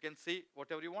eyes and you can see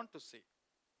whatever you want to see.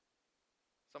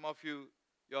 Some of you,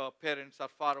 your parents are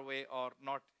far away or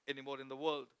not anymore in the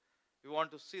world. You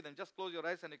want to see them, just close your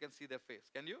eyes and you can see their face.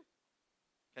 Can you?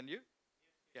 Can you?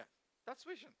 Yeah. That's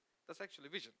vision. That's actually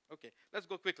vision. Okay, let's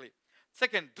go quickly.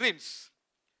 Second, dreams.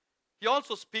 He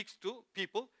also speaks to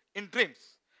people in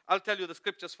dreams. I'll tell you the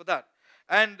scriptures for that.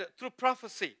 And through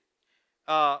prophecy.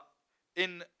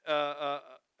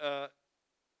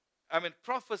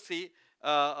 Prophecy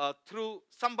through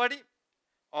somebody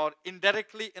or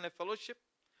indirectly in a fellowship.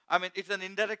 I mean, it's an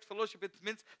indirect fellowship. It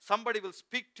means somebody will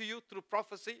speak to you through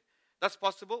prophecy. That's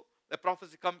possible. A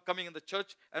prophecy coming in the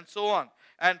church and so on.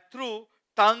 And through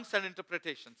tongues and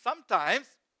interpretation. Sometimes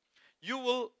you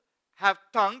will have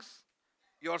tongues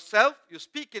yourself. You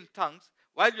speak in tongues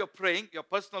while you're praying, your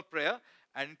personal prayer,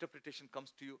 and interpretation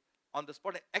comes to you on the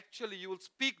spot. Actually, you will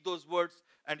speak those words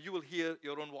and you will hear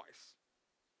your own voice.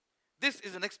 This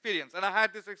is an experience, and I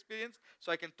had this experience,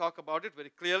 so I can talk about it very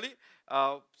clearly.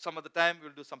 Some of the time,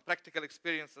 we'll do some practical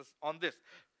experiences on this.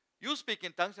 You speak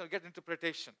in tongues and you get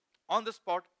interpretation on the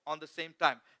spot, on the same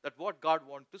time, that what God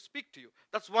wants to speak to you.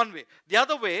 That's one way. The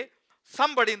other way,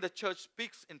 somebody in the church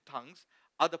speaks in tongues,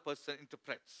 other person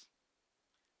interprets.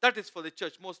 That is for the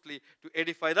church, mostly to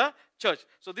edify the church.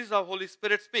 So this is how Holy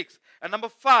Spirit speaks. And number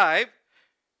 5,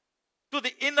 to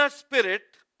the inner spirit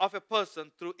of a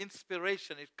person through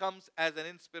inspiration. It comes as an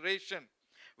inspiration.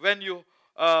 When you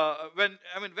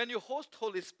host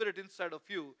Holy Spirit inside of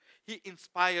you, He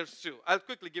inspires you. I'll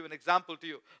quickly give an example to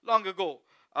you. Long ago,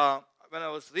 when I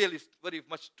was really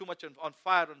too much on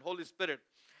fire on Holy Spirit,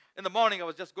 in the morning I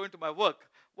was just going to my work.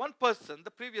 One person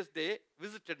the previous day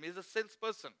visited me. He's a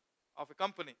salesperson of a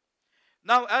company.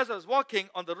 Now, as I was walking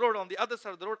on the road, on the other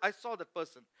side of the road, I saw that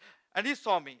person. And he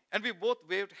saw me, and we both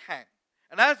waved hand.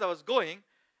 And as I was going,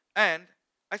 and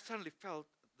I suddenly felt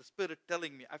the Spirit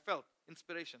telling me, I felt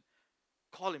inspiration,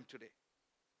 call him today.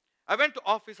 I went to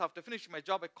office after finishing my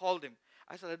job. I called him.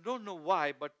 I said, I don't know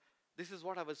why, but this is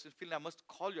what I was feeling. I must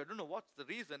call you. I don't know what's the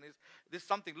reason. Is this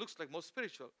something looks like more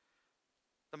spiritual?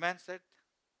 The man said,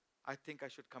 I think I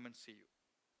should come and see you.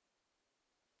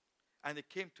 And he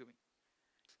came to me.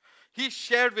 He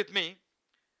shared with me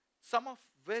some of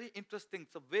very interesting,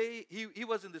 the way he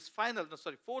was in this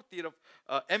fourth year of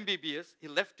MBBS. He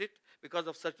left it because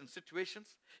of certain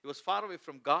situations. He was far away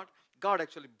from God. God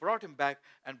actually brought him back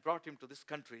and brought him to this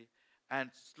country.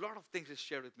 And a lot of things he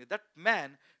shared with me. That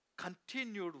man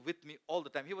continued with me all the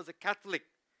time. He was a Catholic.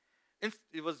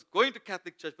 He was going to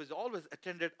Catholic church, but he always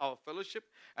attended our fellowship.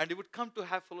 And he would come to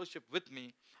have fellowship with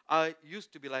me. I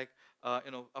used to be like, a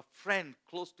friend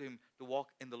close to him to walk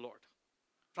in the Lord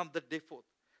from that day forth.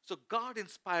 So God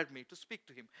inspired me to speak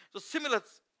to him. So similar,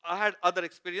 I had other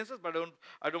experiences, but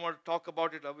I don't want to talk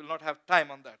about it. I will not have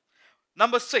time on that.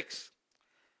 Number 6,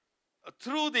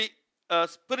 through the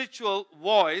spiritual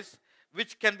voice,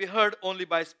 which can be heard only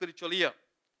by spiritual ear.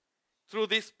 Through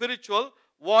the spiritual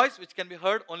voice, which can be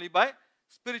heard only by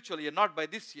spiritual ear, not by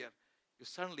this ear. You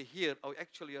suddenly hear, or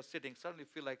actually you're sitting, suddenly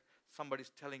feel like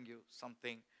somebody's telling you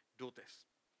something, do this.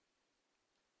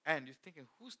 And you're thinking,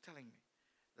 who's telling me?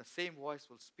 The same voice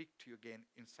will speak to you again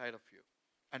inside of you.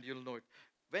 And you'll know it.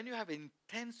 When you have an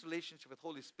intense relationship with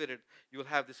Holy Spirit, you will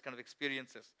have this kind of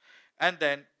experiences. And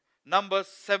then, number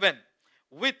 7,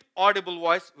 with audible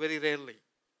voice, very rarely.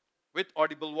 With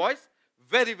audible voice,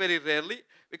 very, very rarely.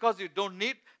 Because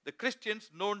the Christians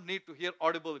don't need to hear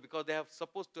audibly because they are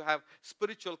supposed to have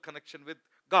spiritual connection with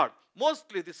God.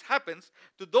 Mostly this happens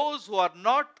to those who are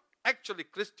not actually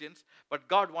Christians, but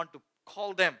God wants to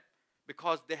call them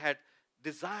because they had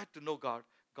desire to know God.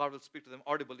 God will speak to them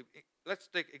audibly. Let's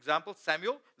take example,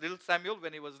 little Samuel,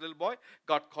 when he was a little boy,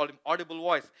 God called him audible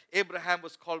voice. Abraham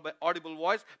was called by audible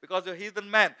voice because of a heathen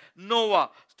man.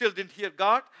 Noah still didn't hear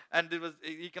God, and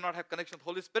he cannot have connection with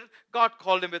Holy Spirit. God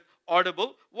called him with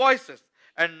audible voices.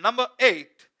 And number 8,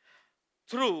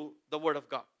 through the Word of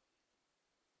God.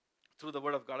 Through the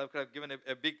Word of God. I've given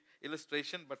a big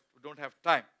illustration, but we don't have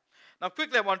time. Now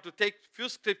quickly I want to take a few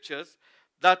scriptures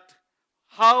that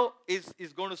how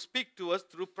is going to speak to us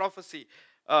through prophecy.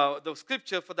 The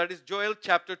scripture for that is Joel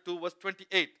chapter 2 verse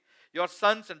 28. Your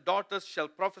sons and daughters shall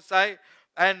prophesy,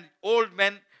 and old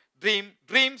men dream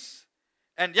dreams,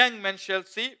 and young men shall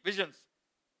see visions.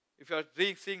 If you are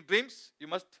seeing dreams, you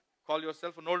must call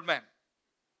yourself an old man.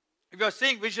 If you are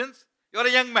seeing visions, you are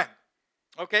a young man.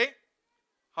 Okay?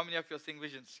 How many of you are seeing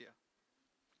visions here?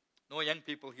 No young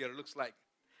people here, looks like.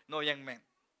 No young men.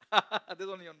 There's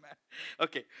only one man.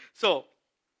 Okay. So,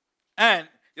 and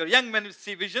your young men will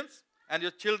see visions, and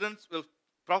your children will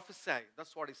prophesy.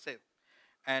 That's what he said.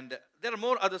 And there are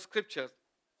more other scriptures.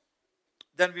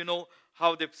 Then we know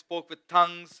how they spoke with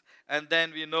tongues. And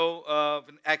then we know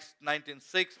in Acts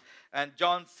 19:6 and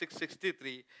John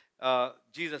 6:63,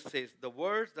 Jesus says, the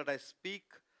words that I speak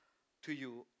to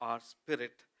you are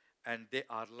spirit and they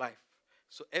are life.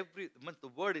 So the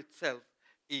word itself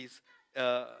is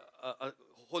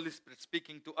Holy Spirit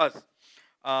speaking to us.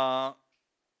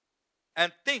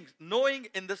 And things, knowing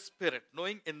in the Spirit.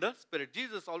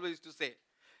 Jesus always used to say,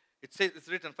 it's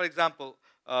written, for example,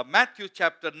 Matthew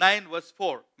chapter 9 verse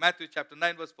 4.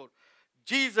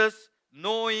 Jesus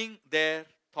knowing their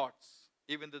thoughts.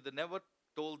 Even though they never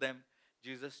told them,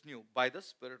 Jesus knew by the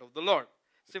Spirit of the Lord.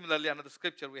 Similarly, another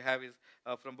scripture we have is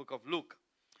from book of Luke.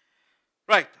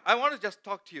 Right, I want to just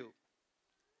talk to you.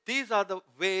 These are the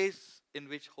ways in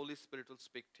which Holy Spirit will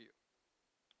speak to you.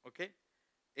 Okay?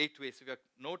 8 ways. If you have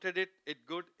noted it, it's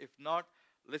good. If not,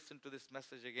 listen to this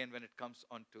message again when it comes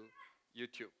onto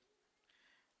YouTube.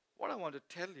 What I want to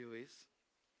tell you is,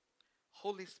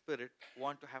 Holy Spirit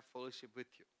want to have fellowship with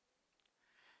you.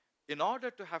 In order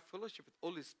to have fellowship with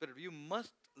Holy Spirit, you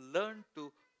must learn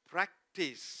to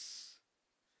practice.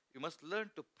 You must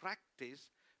learn to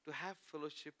practice to have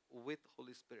fellowship with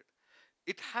Holy Spirit.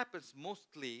 It happens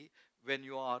mostly when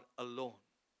you are alone.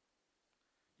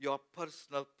 Your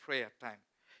personal prayer time.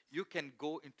 You can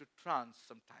go into trance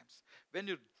sometimes. When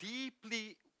you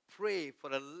deeply pray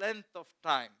for a length of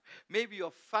time, maybe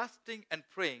you're fasting and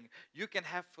praying, you can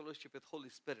have fellowship with Holy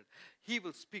Spirit. He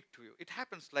will speak to you. It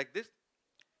happens like this.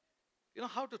 You know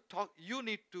how to talk? You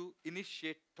need to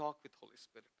initiate talk with Holy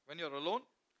Spirit. When you're alone,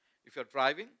 if you're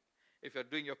driving, if you're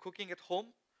doing your cooking at home,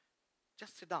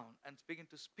 just sit down and begin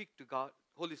to speak to God,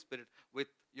 Holy Spirit, with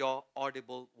your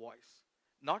audible voice.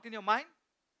 Not in your mind.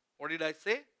 What did I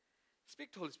say?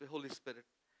 Speak to Holy Spirit. Holy Spirit,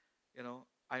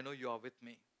 I know you are with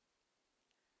me.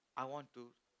 I want to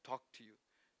talk to you.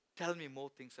 Tell me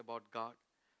more things about God.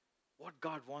 What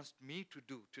God wants me to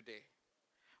do today.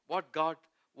 What God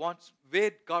wants,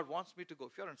 where God wants me to go.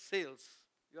 If you're in sales,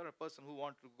 you're a person who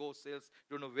wants to go sales,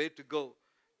 don't know where to go.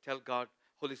 Tell God,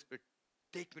 Holy Spirit,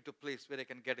 take me to a place where I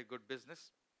can get a good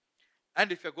business.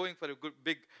 And if you're going for a good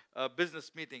big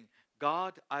business meeting,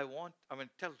 God,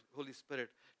 tell Holy Spirit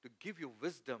to give you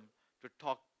wisdom to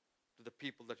talk to the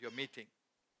people that you're meeting.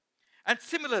 And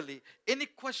similarly, any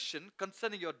question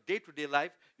concerning your day-to-day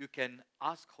life, you can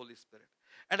ask Holy Spirit.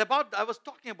 And I was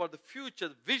talking about the future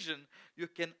vision, you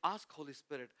can ask Holy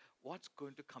Spirit, what's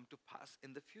going to come to pass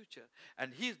in the future?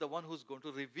 And He's the one who's going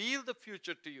to reveal the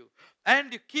future to you.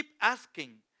 And you keep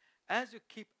asking. As you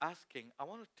keep asking, I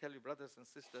want to tell you, brothers and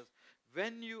sisters,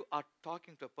 when you are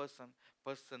talking to a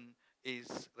person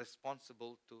is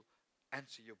responsible to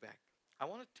answer you back. I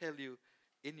want to tell you,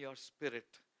 in your spirit,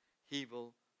 He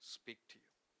will speak to you.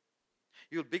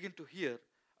 You'll begin to hear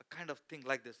a kind of thing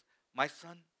like this. My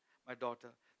son, my daughter,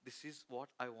 this is what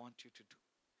I want you to do.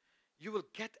 You will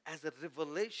get as a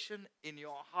revelation in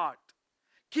your heart.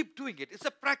 Keep doing it. It's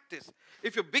a practice.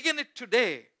 If you begin it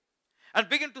today and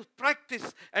begin to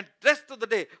practice and rest of the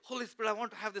day, Holy Spirit, I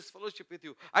want to have this fellowship with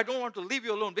you. I don't want to leave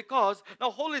you alone, because now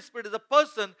Holy Spirit is a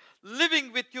person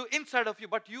living with you inside of you,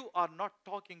 but you are not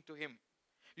talking to Him.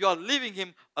 You are leaving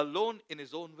Him alone in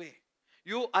His own way.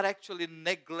 You are actually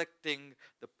neglecting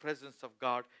the presence of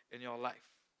God in your life.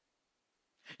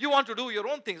 You want to do your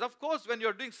own things. Of course, when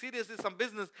you're doing seriously some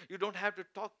business, you don't have to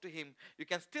talk to Him. You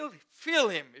can still feel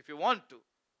Him if you want to.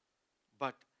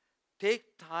 But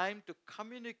take time to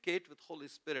communicate with Holy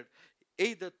Spirit,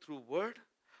 either through word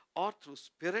or through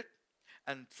spirit,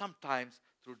 and sometimes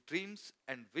through dreams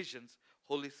and visions.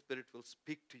 Holy Spirit will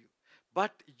speak to you.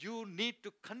 But you need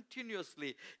to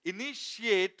continuously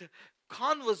initiate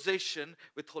conversation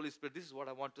with Holy Spirit. This is what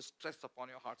I want to stress upon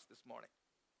your hearts this morning.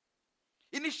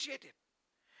 Initiate it.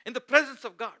 In the presence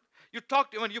of God, you talk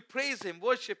to Him and you praise Him,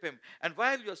 worship Him. And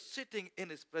while you're sitting in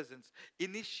His presence,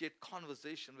 initiate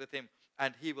conversation with Him,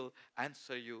 and He will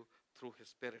answer you through His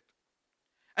Spirit.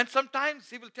 And sometimes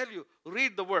He will tell you,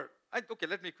 read the Word. Okay,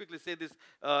 let me quickly say this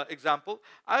example.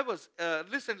 I was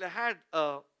recently had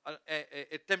a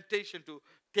temptation to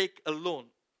take a loan.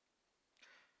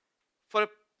 For a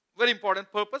very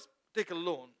important purpose, take a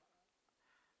loan.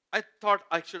 I thought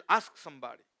I should ask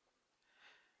somebody.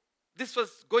 This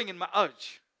was going in my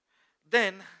urge.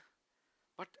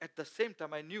 But at the same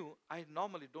time, I knew I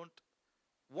normally don't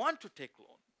want to take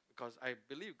loan, because I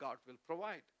believe God will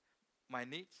provide my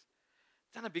needs.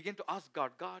 Then I began to ask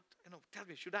God, tell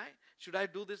me, should I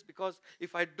do this? Because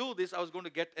if I do this, I was going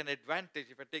to get an advantage.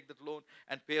 If I take that loan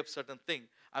and pay up certain thing,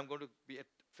 I'm going to be at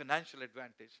financial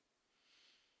advantage.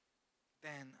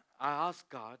 Then I asked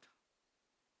God.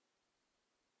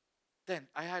 Then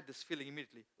I had this feeling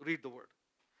immediately, read the Word.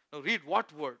 Now, read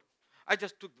what word? I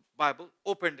just took the Bible,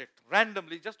 opened it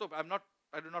randomly.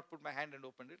 I do not put my hand and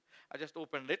opened it. I just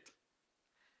opened it.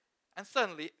 And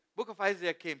suddenly, book of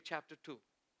Isaiah came, chapter 2.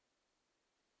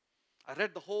 I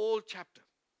read the whole chapter.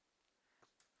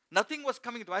 Nothing was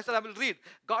coming to me. I said, I will read.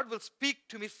 God will speak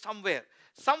to me somewhere.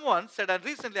 Someone said, and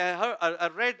recently I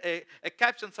read a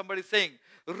caption, somebody saying,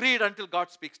 read until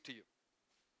God speaks to you.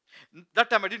 That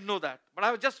time I didn't know that, but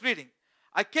I was just reading.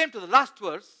 I came to the last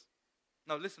verse.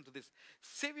 Now listen to this.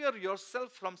 Sever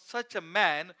yourself from such a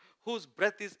man whose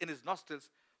breath is in his nostrils,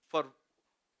 for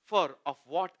of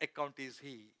what account is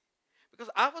he?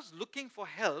 Because I was looking for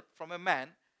help from a man,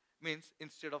 means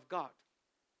instead of God.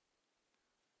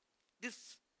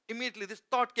 Immediately this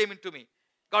thought came into me.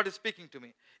 God is speaking to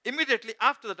me. Immediately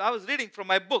after that, I was reading from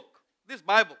my book, this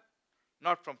Bible,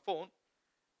 not from phone,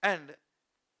 and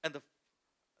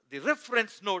the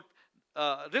reference note,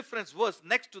 reference verse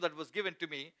next to that was given to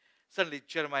me. Suddenly,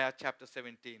 Jeremiah chapter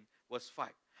 17, verse 5.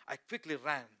 I quickly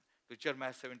ran to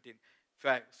Jeremiah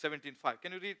 17:5.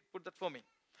 Can you put that for me?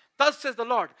 Thus says the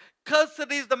Lord,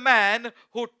 cursed is the man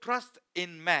who trusts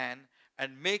in man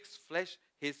and makes flesh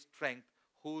his strength,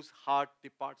 whose heart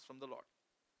departs from the Lord.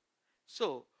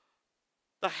 So,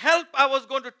 the help I was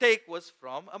going to take was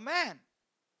from a man.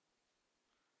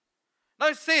 Now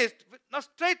it says, now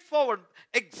straightforward,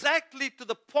 exactly to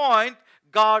the point,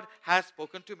 God has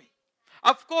spoken to me.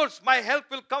 Of course, my help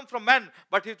will come from man,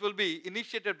 but it will be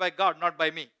initiated by God, not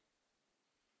by me.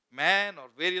 Man or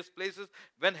various places,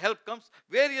 when help comes,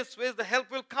 various ways the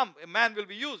help will come. A man will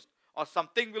be used or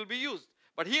something will be used.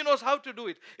 But he knows how to do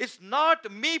it. It's not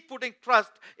me putting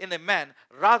trust in a man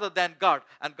rather than God.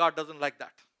 And God doesn't like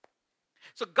that.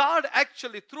 So God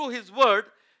actually, through his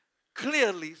word,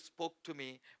 clearly spoke to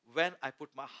me when I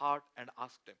put my heart and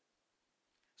asked him.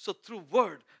 So through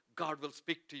word, God will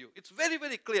speak to you. It's very,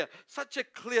 very clear. Such a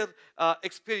clear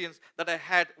experience that I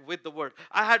had with the word.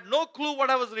 I had no clue what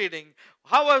I was reading,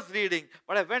 how I was reading,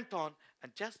 but I went on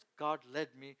and just God led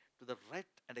me to the right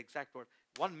and exact word.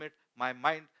 1 minute, my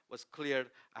mind was cleared.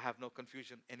 I have no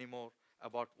confusion anymore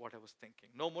about what I was thinking.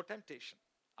 No more temptation.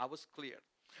 I was cleared.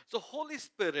 So Holy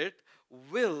Spirit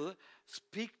will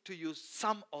speak to you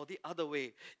some or the other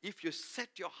way if you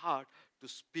set your heart to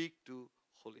speak to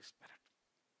Holy Spirit.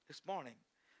 This morning,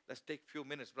 let's take a few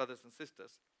minutes, brothers and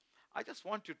sisters. I just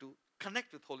want you to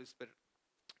connect with Holy Spirit.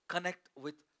 Connect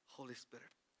with Holy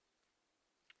Spirit.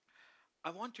 I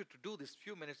want you to do this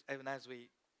few minutes even as we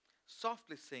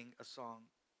softly sing a song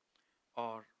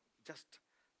or just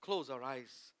close our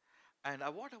eyes. And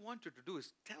what I want you to do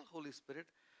is tell Holy Spirit,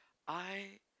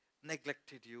 I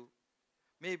neglected you.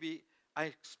 Maybe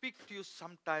I speak to you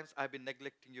sometimes. I've been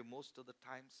neglecting you most of the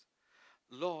times.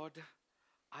 Lord,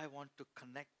 I want to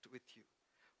connect with you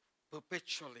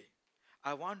perpetually.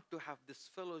 I want to have this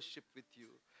fellowship with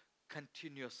you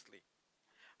continuously.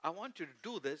 I want you to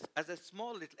do this as a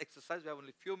small little exercise. We have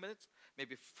only a few minutes,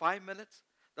 maybe 5 minutes.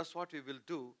 That's what we will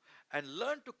do. And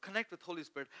learn to connect with Holy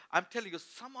Spirit. I'm telling you,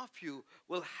 some of you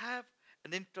will have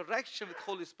an interaction with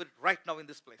Holy Spirit right now in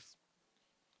this place.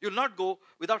 You'll not go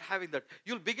without having that.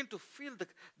 You'll begin to feel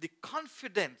the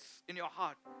confidence in your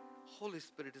heart. Holy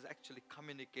Spirit is actually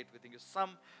communicating with you.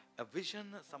 Some a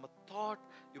vision, some a thought,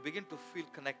 you begin to feel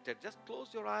connected. Just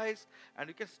close your eyes and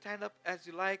you can stand up as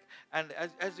you like and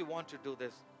as you want to do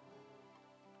this.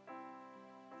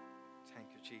 Thank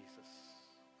you, Jesus.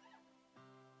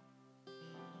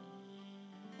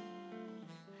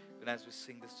 And as we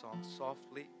sing this song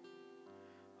softly,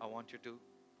 I want you to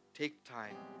take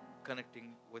time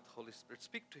connecting with Holy Spirit.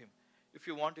 Speak to him. If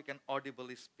you want, you can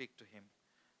audibly speak to him.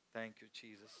 Thank you,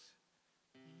 Jesus.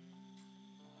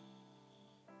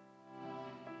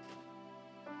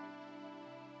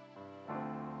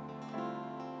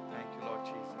 Thank you, Lord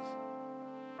Jesus.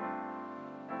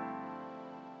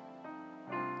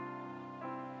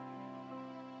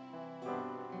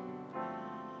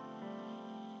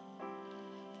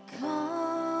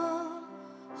 Come,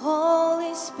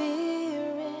 Holy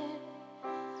Spirit,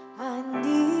 I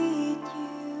need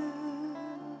you.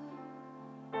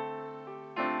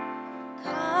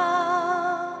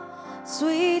 Come,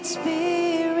 sweet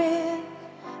Spirit,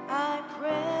 I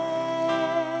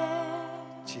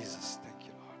pray. Jesus, thank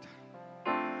you, Lord.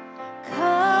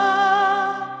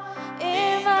 Come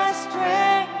in thy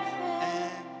strength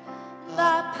and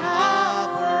thy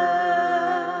power.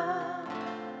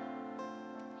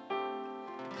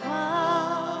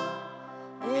 Come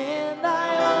in thy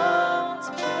own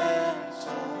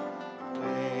special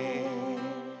way.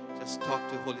 Just talk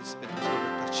to Holy Spirit. He's going to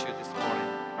touch you this morning.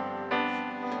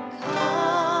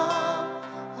 Come,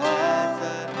 as a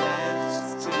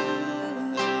rest to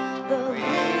the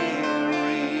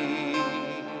weary.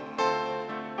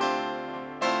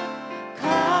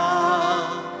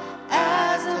 Come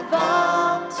as a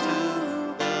balm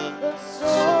to the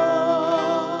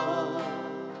soul.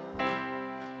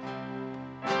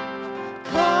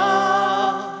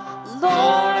 Come,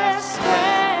 Lord, as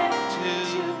strength to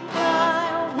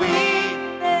my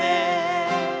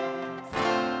weakness.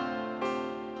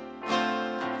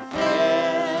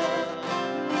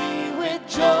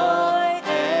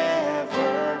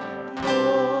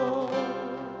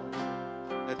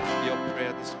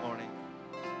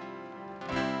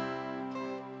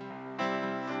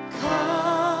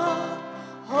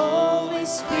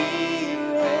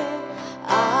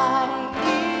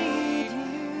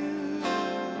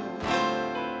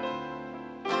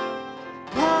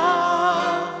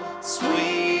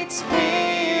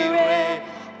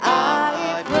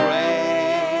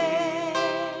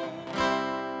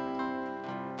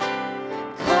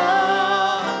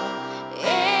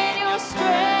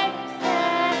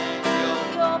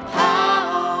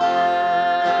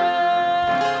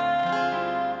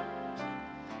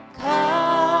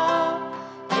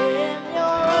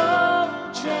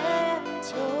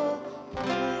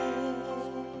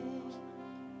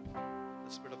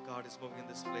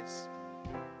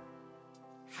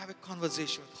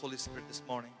 conversation with Holy Spirit this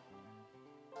morning.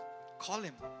 Call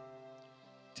Him.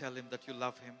 Tell Him that you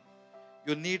love Him.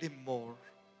 You need Him more.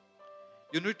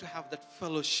 You need to have that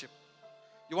fellowship.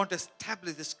 You want to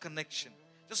establish this connection.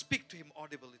 Just speak to Him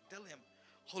audibly. Tell Him,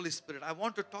 Holy Spirit, I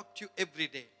want to talk to you every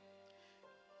day.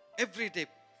 Every day.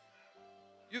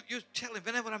 You tell Him,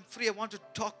 whenever I'm free, I want to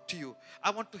talk to you.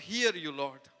 I want to hear you,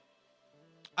 Lord.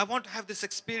 I want to have this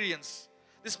experience.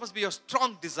 This must be your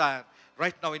strong desire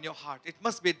right now in your heart. It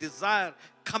must be a desire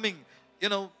coming.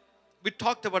 We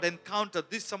talked about encounter.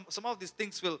 Some of these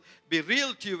things will be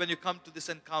real to you when you come to this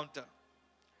encounter.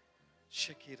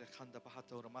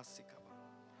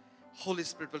 Holy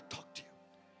Spirit will talk to you.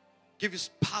 Give you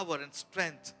power and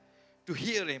strength to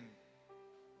hear Him.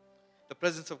 The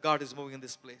presence of God is moving in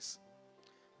this place.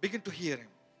 Begin to hear Him.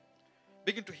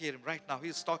 Begin to hear Him right now. He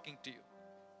is talking to you.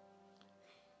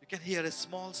 You can hear a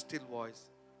small, still voice.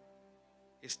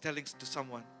 He's telling to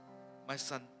someone, my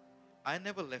son, I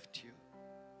never left you.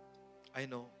 I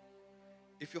know.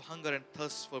 If you hunger and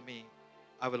thirst for me,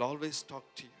 I will always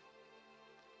talk to you.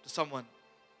 To someone,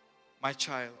 my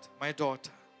child, my daughter,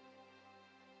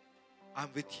 I'm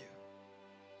with you.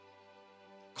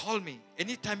 Call me.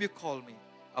 Anytime you call me,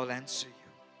 I will answer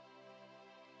you.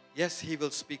 Yes, He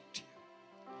will speak to you.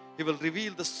 He will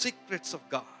reveal the secrets of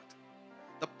God,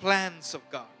 the plans of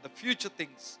God, the future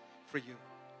things for you.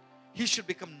 He should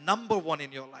become number one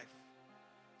in your life.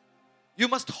 You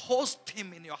must host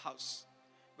Him in your house.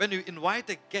 When you invite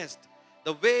a guest,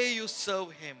 the way you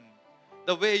serve Him,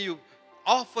 the way you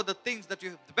offer the things that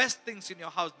you have, the best things in your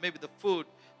house, maybe the food,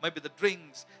 maybe the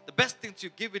drinks, the best things you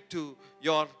give it to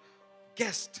your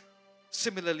guest.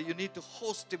 Similarly, you need to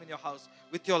host Him in your house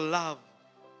with your love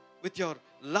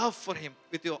for Him,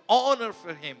 with your honor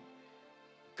for Him.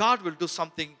 God will do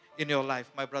something in your life,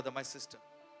 my brother, my sister.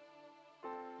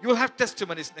 You will have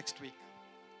testimonies next week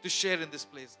to share in this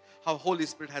place how Holy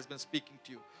Spirit has been speaking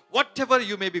to you. Whatever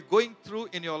you may be going through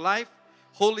in your life,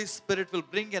 Holy Spirit will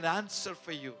bring an answer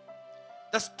for you.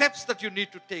 The steps that you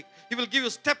need to take. He will give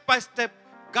you step-by-step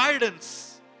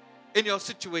guidance in your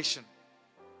situation.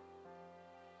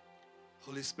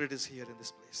 Holy Spirit is here in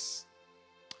this place.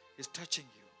 He's touching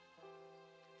you.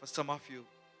 For some of you,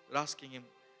 you're asking Him,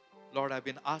 Lord, I've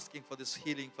been asking for this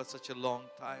healing for such a long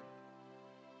time.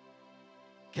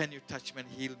 Can you touch me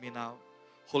and heal me now?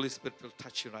 Holy Spirit will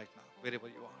touch you right now, wherever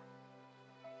you are.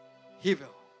 He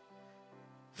will.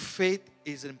 Faith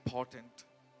is important.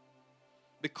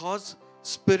 Because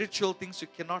spiritual things, you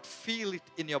cannot feel it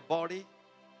in your body.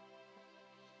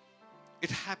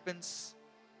 It happens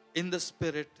in the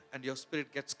spirit, and your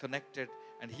spirit gets connected,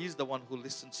 and He's the one who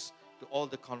listens to all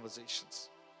the conversations.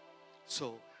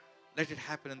 So, let it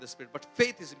happen in the spirit. But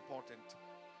faith is important.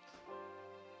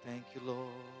 Thank you, Lord.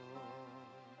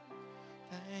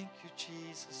 Thank you,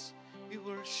 Jesus. We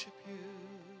worship you.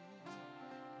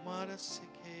 Let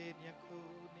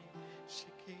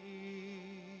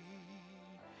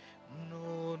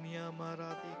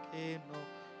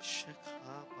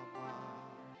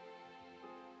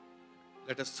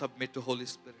us submit to Holy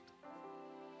Spirit.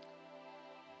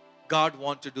 God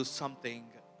wants to do something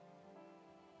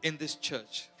in this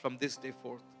church from this day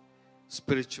forth,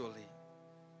 spiritually.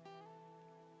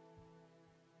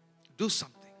 Do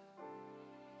something.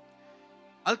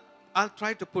 I'll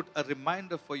try to put a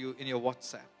reminder for you in your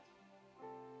WhatsApp.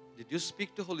 Did you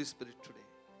speak to Holy Spirit today?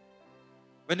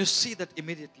 When you see that,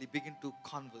 immediately begin to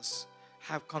converse,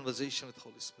 have conversation with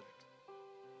Holy Spirit.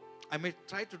 I may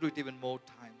try to do it even more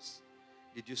times.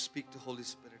 Did you speak to Holy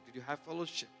Spirit? Did you have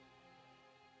fellowship?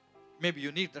 Maybe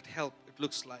you need that help, it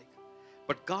looks like.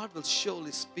 But God will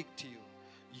surely speak to you.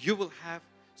 You will have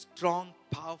strong,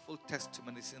 powerful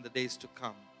testimonies in the days to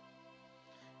come.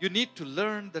 You need to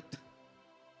learn that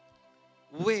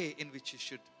way in which you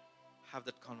should have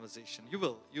that conversation. You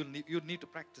will. You need to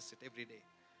practice it every day.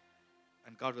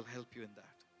 And God will help you in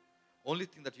that. Only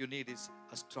thing that you need is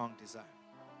a strong desire.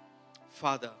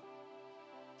 Father,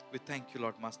 we thank you,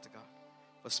 Lord Master God,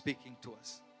 for speaking to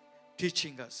us,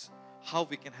 teaching us how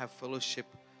we can have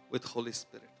fellowship with Holy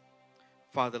Spirit.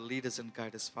 Father, lead us and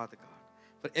guide us, Father God.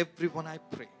 For everyone I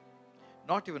pray,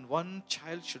 not even one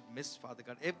child should miss, Father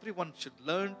God. Everyone should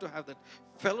learn to have that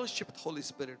fellowship with Holy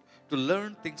Spirit, to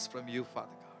learn things from you, Father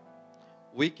God.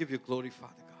 We give you glory,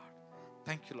 Father God.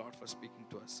 Thank you, Lord, for speaking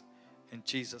to us. In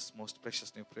Jesus' most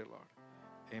precious name, pray, Lord.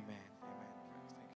 Amen.